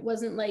interesting. It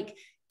wasn't like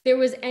there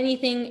was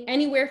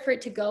anywhere for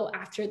it to go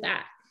after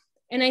that.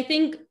 And I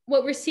think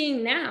what we're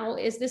seeing now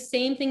is the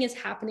same thing is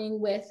happening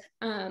with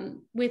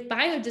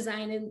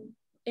biodesign and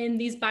in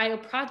these bio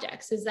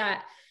projects, is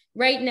that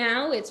right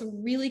now it's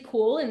really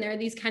cool, and there are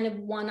these kind of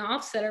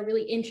one-offs that are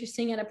really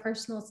interesting at a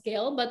personal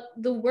scale, but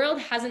the world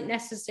hasn't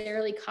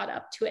necessarily caught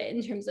up to it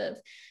in terms of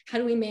how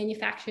do we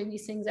manufacture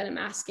these things at a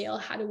mass scale?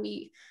 How do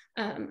we,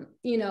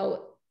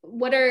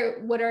 what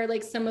are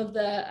like some of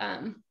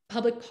the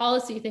public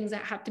policy things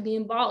that have to be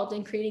involved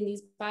in creating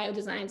these bio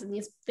designs and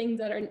these things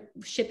that are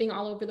shipping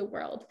all over the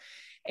world?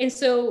 And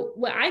so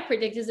what I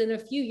predict is in a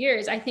few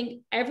years, I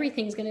think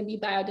everything's going to be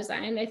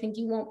bio-designed. I think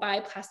you won't buy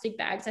plastic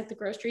bags at the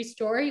grocery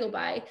store. You'll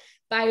buy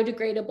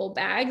biodegradable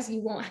bags. You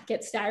won't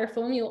get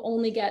styrofoam. You'll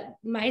only get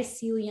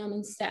mycelium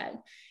instead.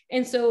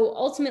 And so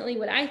ultimately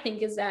what I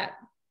think is that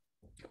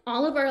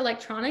all of our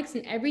electronics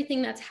and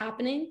everything that's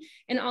happening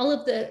and all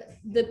of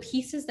the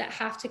pieces that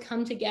have to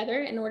come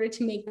together in order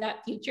to make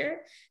that future,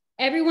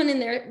 everyone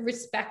in their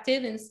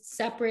respective and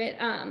separate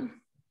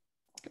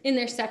in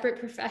their separate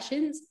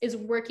professions is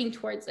working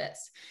towards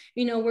this.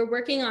 We're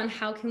working on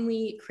how can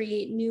we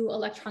create new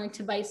electronic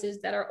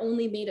devices that are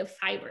only made of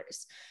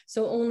fibers,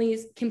 so only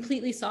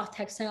completely soft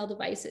textile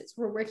devices.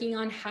 We're working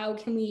on how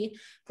can we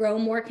grow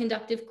more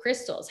conductive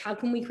crystals? How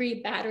can we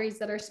create batteries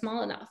that are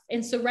small enough?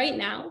 And so right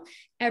now,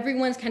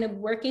 everyone's kind of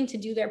working to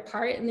do their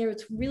part, and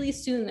it's really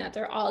soon that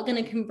they're all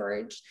going to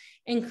converge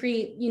and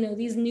create,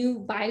 these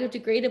new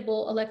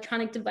biodegradable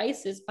electronic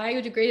devices,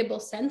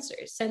 biodegradable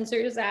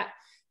sensors that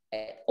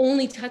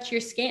only touch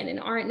your skin and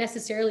aren't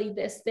necessarily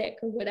this thick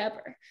or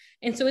whatever.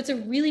 And so it's a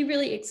really,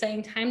 really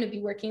exciting time to be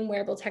working in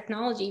wearable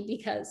technology,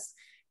 because,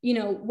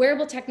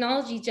 wearable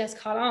technology just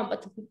caught on,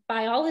 but the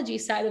biology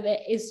side of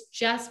it is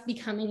just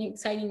becoming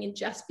exciting and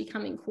just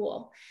becoming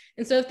cool.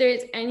 And so if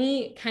there's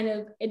any kind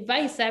of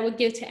advice that I would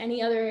give to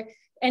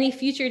any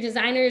future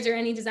designers or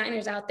any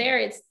designers out there,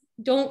 it's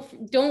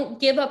don't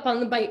give up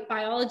on the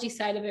biology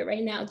side of it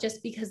right now,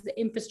 just because the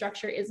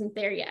infrastructure isn't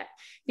there yet,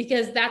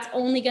 because that's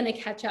only going to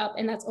catch up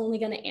and that's only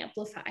going to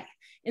amplify.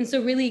 And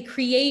so really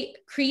create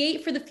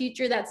for the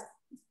future, that's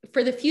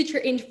for the future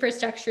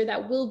infrastructure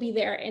that will be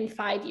there in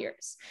 5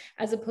 years,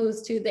 as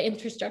opposed to the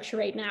infrastructure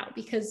right now.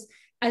 Because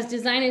as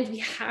designers, we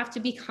have to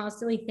be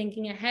constantly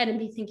thinking ahead and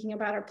be thinking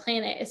about our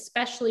planet,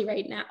 especially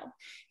right now.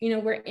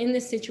 We're in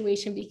this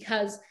situation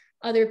because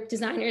other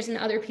designers and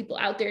other people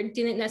out there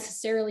didn't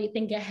necessarily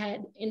think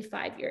ahead in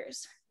 5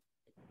 years.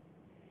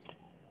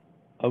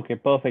 Okay,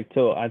 perfect.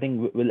 So I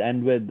think we'll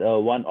end with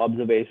one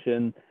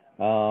observation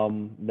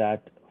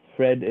that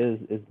Fred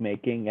is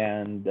making,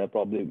 and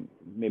probably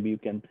maybe you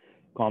can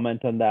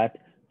comment on that.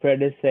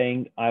 Fred is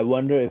saying, I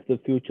wonder if the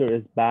future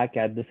is back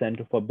at the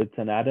Center for Bits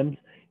and Atoms,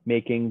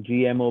 making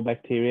GMO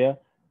bacteria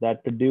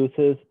that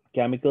produces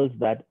chemicals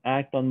that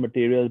act on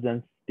materials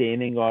and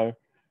staining or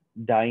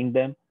dyeing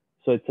them.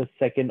 So it's a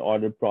second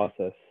order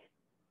process.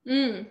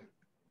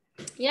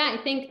 Yeah,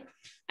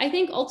 I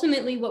think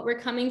ultimately what we're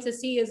coming to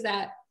see is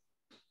that,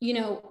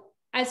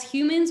 as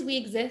humans, we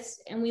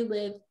exist and we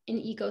live in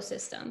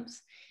ecosystems.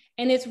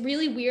 And it's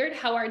really weird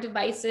how our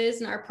devices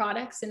and our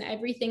products and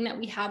everything that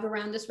we have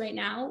around us right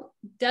now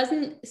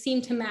doesn't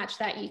seem to match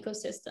that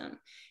ecosystem.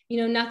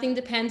 Nothing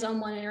depends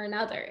on one or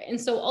another. And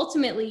so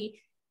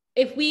ultimately,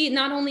 if we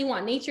not only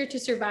want nature to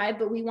survive,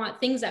 but we want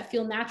things that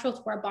feel natural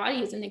to our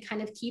bodies and to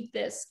kind of keep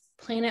this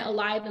planet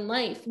alive in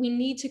life, we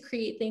need to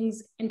create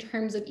things in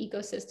terms of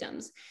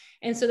ecosystems.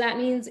 And so that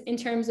means in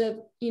terms of,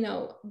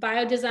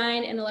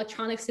 biodesign and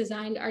electronics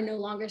design are no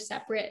longer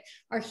separate.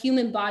 Our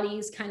human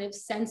bodies, kind of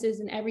senses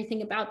and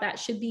everything about that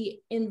should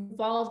be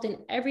involved in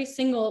every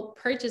single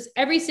purchase,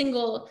 every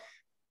single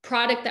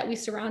product that we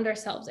surround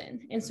ourselves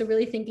in. And so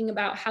really thinking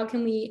about how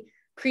can we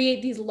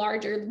create these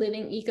larger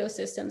living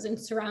ecosystems and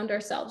surround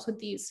ourselves with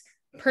these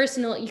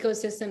personal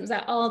ecosystems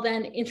that all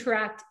then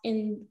interact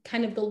in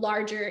kind of the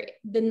larger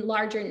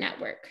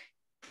network.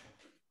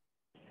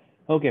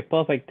 Okay,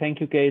 perfect. Thank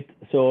you, Kate.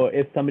 So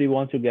if somebody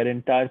wants to get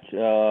in touch,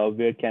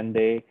 where can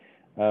they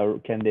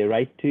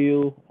write to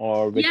you,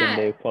 or where can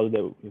they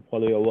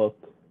follow your work?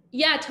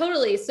 Yeah,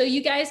 totally. So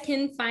you guys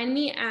can find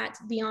me at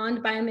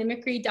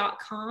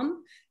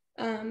beyondbiomimicry.com.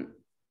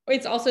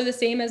 It's also the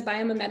same as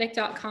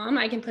biomimetic.com.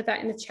 I can put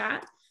that in the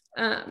chat.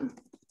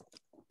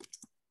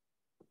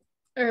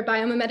 Or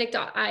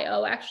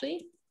biomimetic.io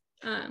actually.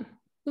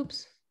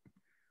 Oops,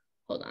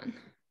 hold on.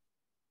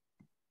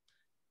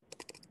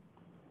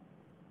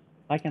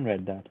 I can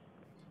read that.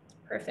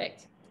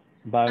 Perfect.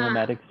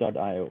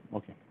 Biomimetics.io.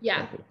 Okay.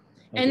 Yeah. Perfect.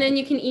 And then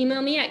you can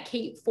email me at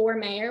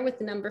Kate4Mayer with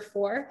the number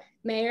 4,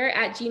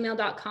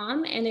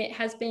 mayer@gmail.com. And it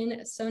has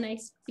been so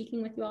nice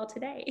speaking with you all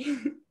today.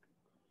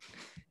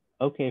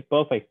 Okay,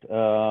 perfect.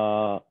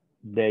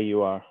 There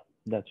you are.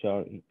 That's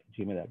your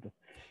Gmail address.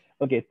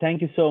 Okay,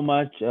 thank you so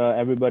much,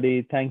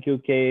 everybody. Thank you,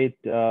 Kate.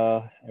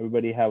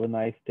 Everybody have a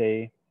nice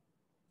day.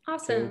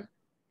 Awesome.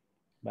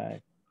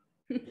 Bye.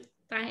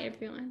 Bye,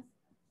 everyone.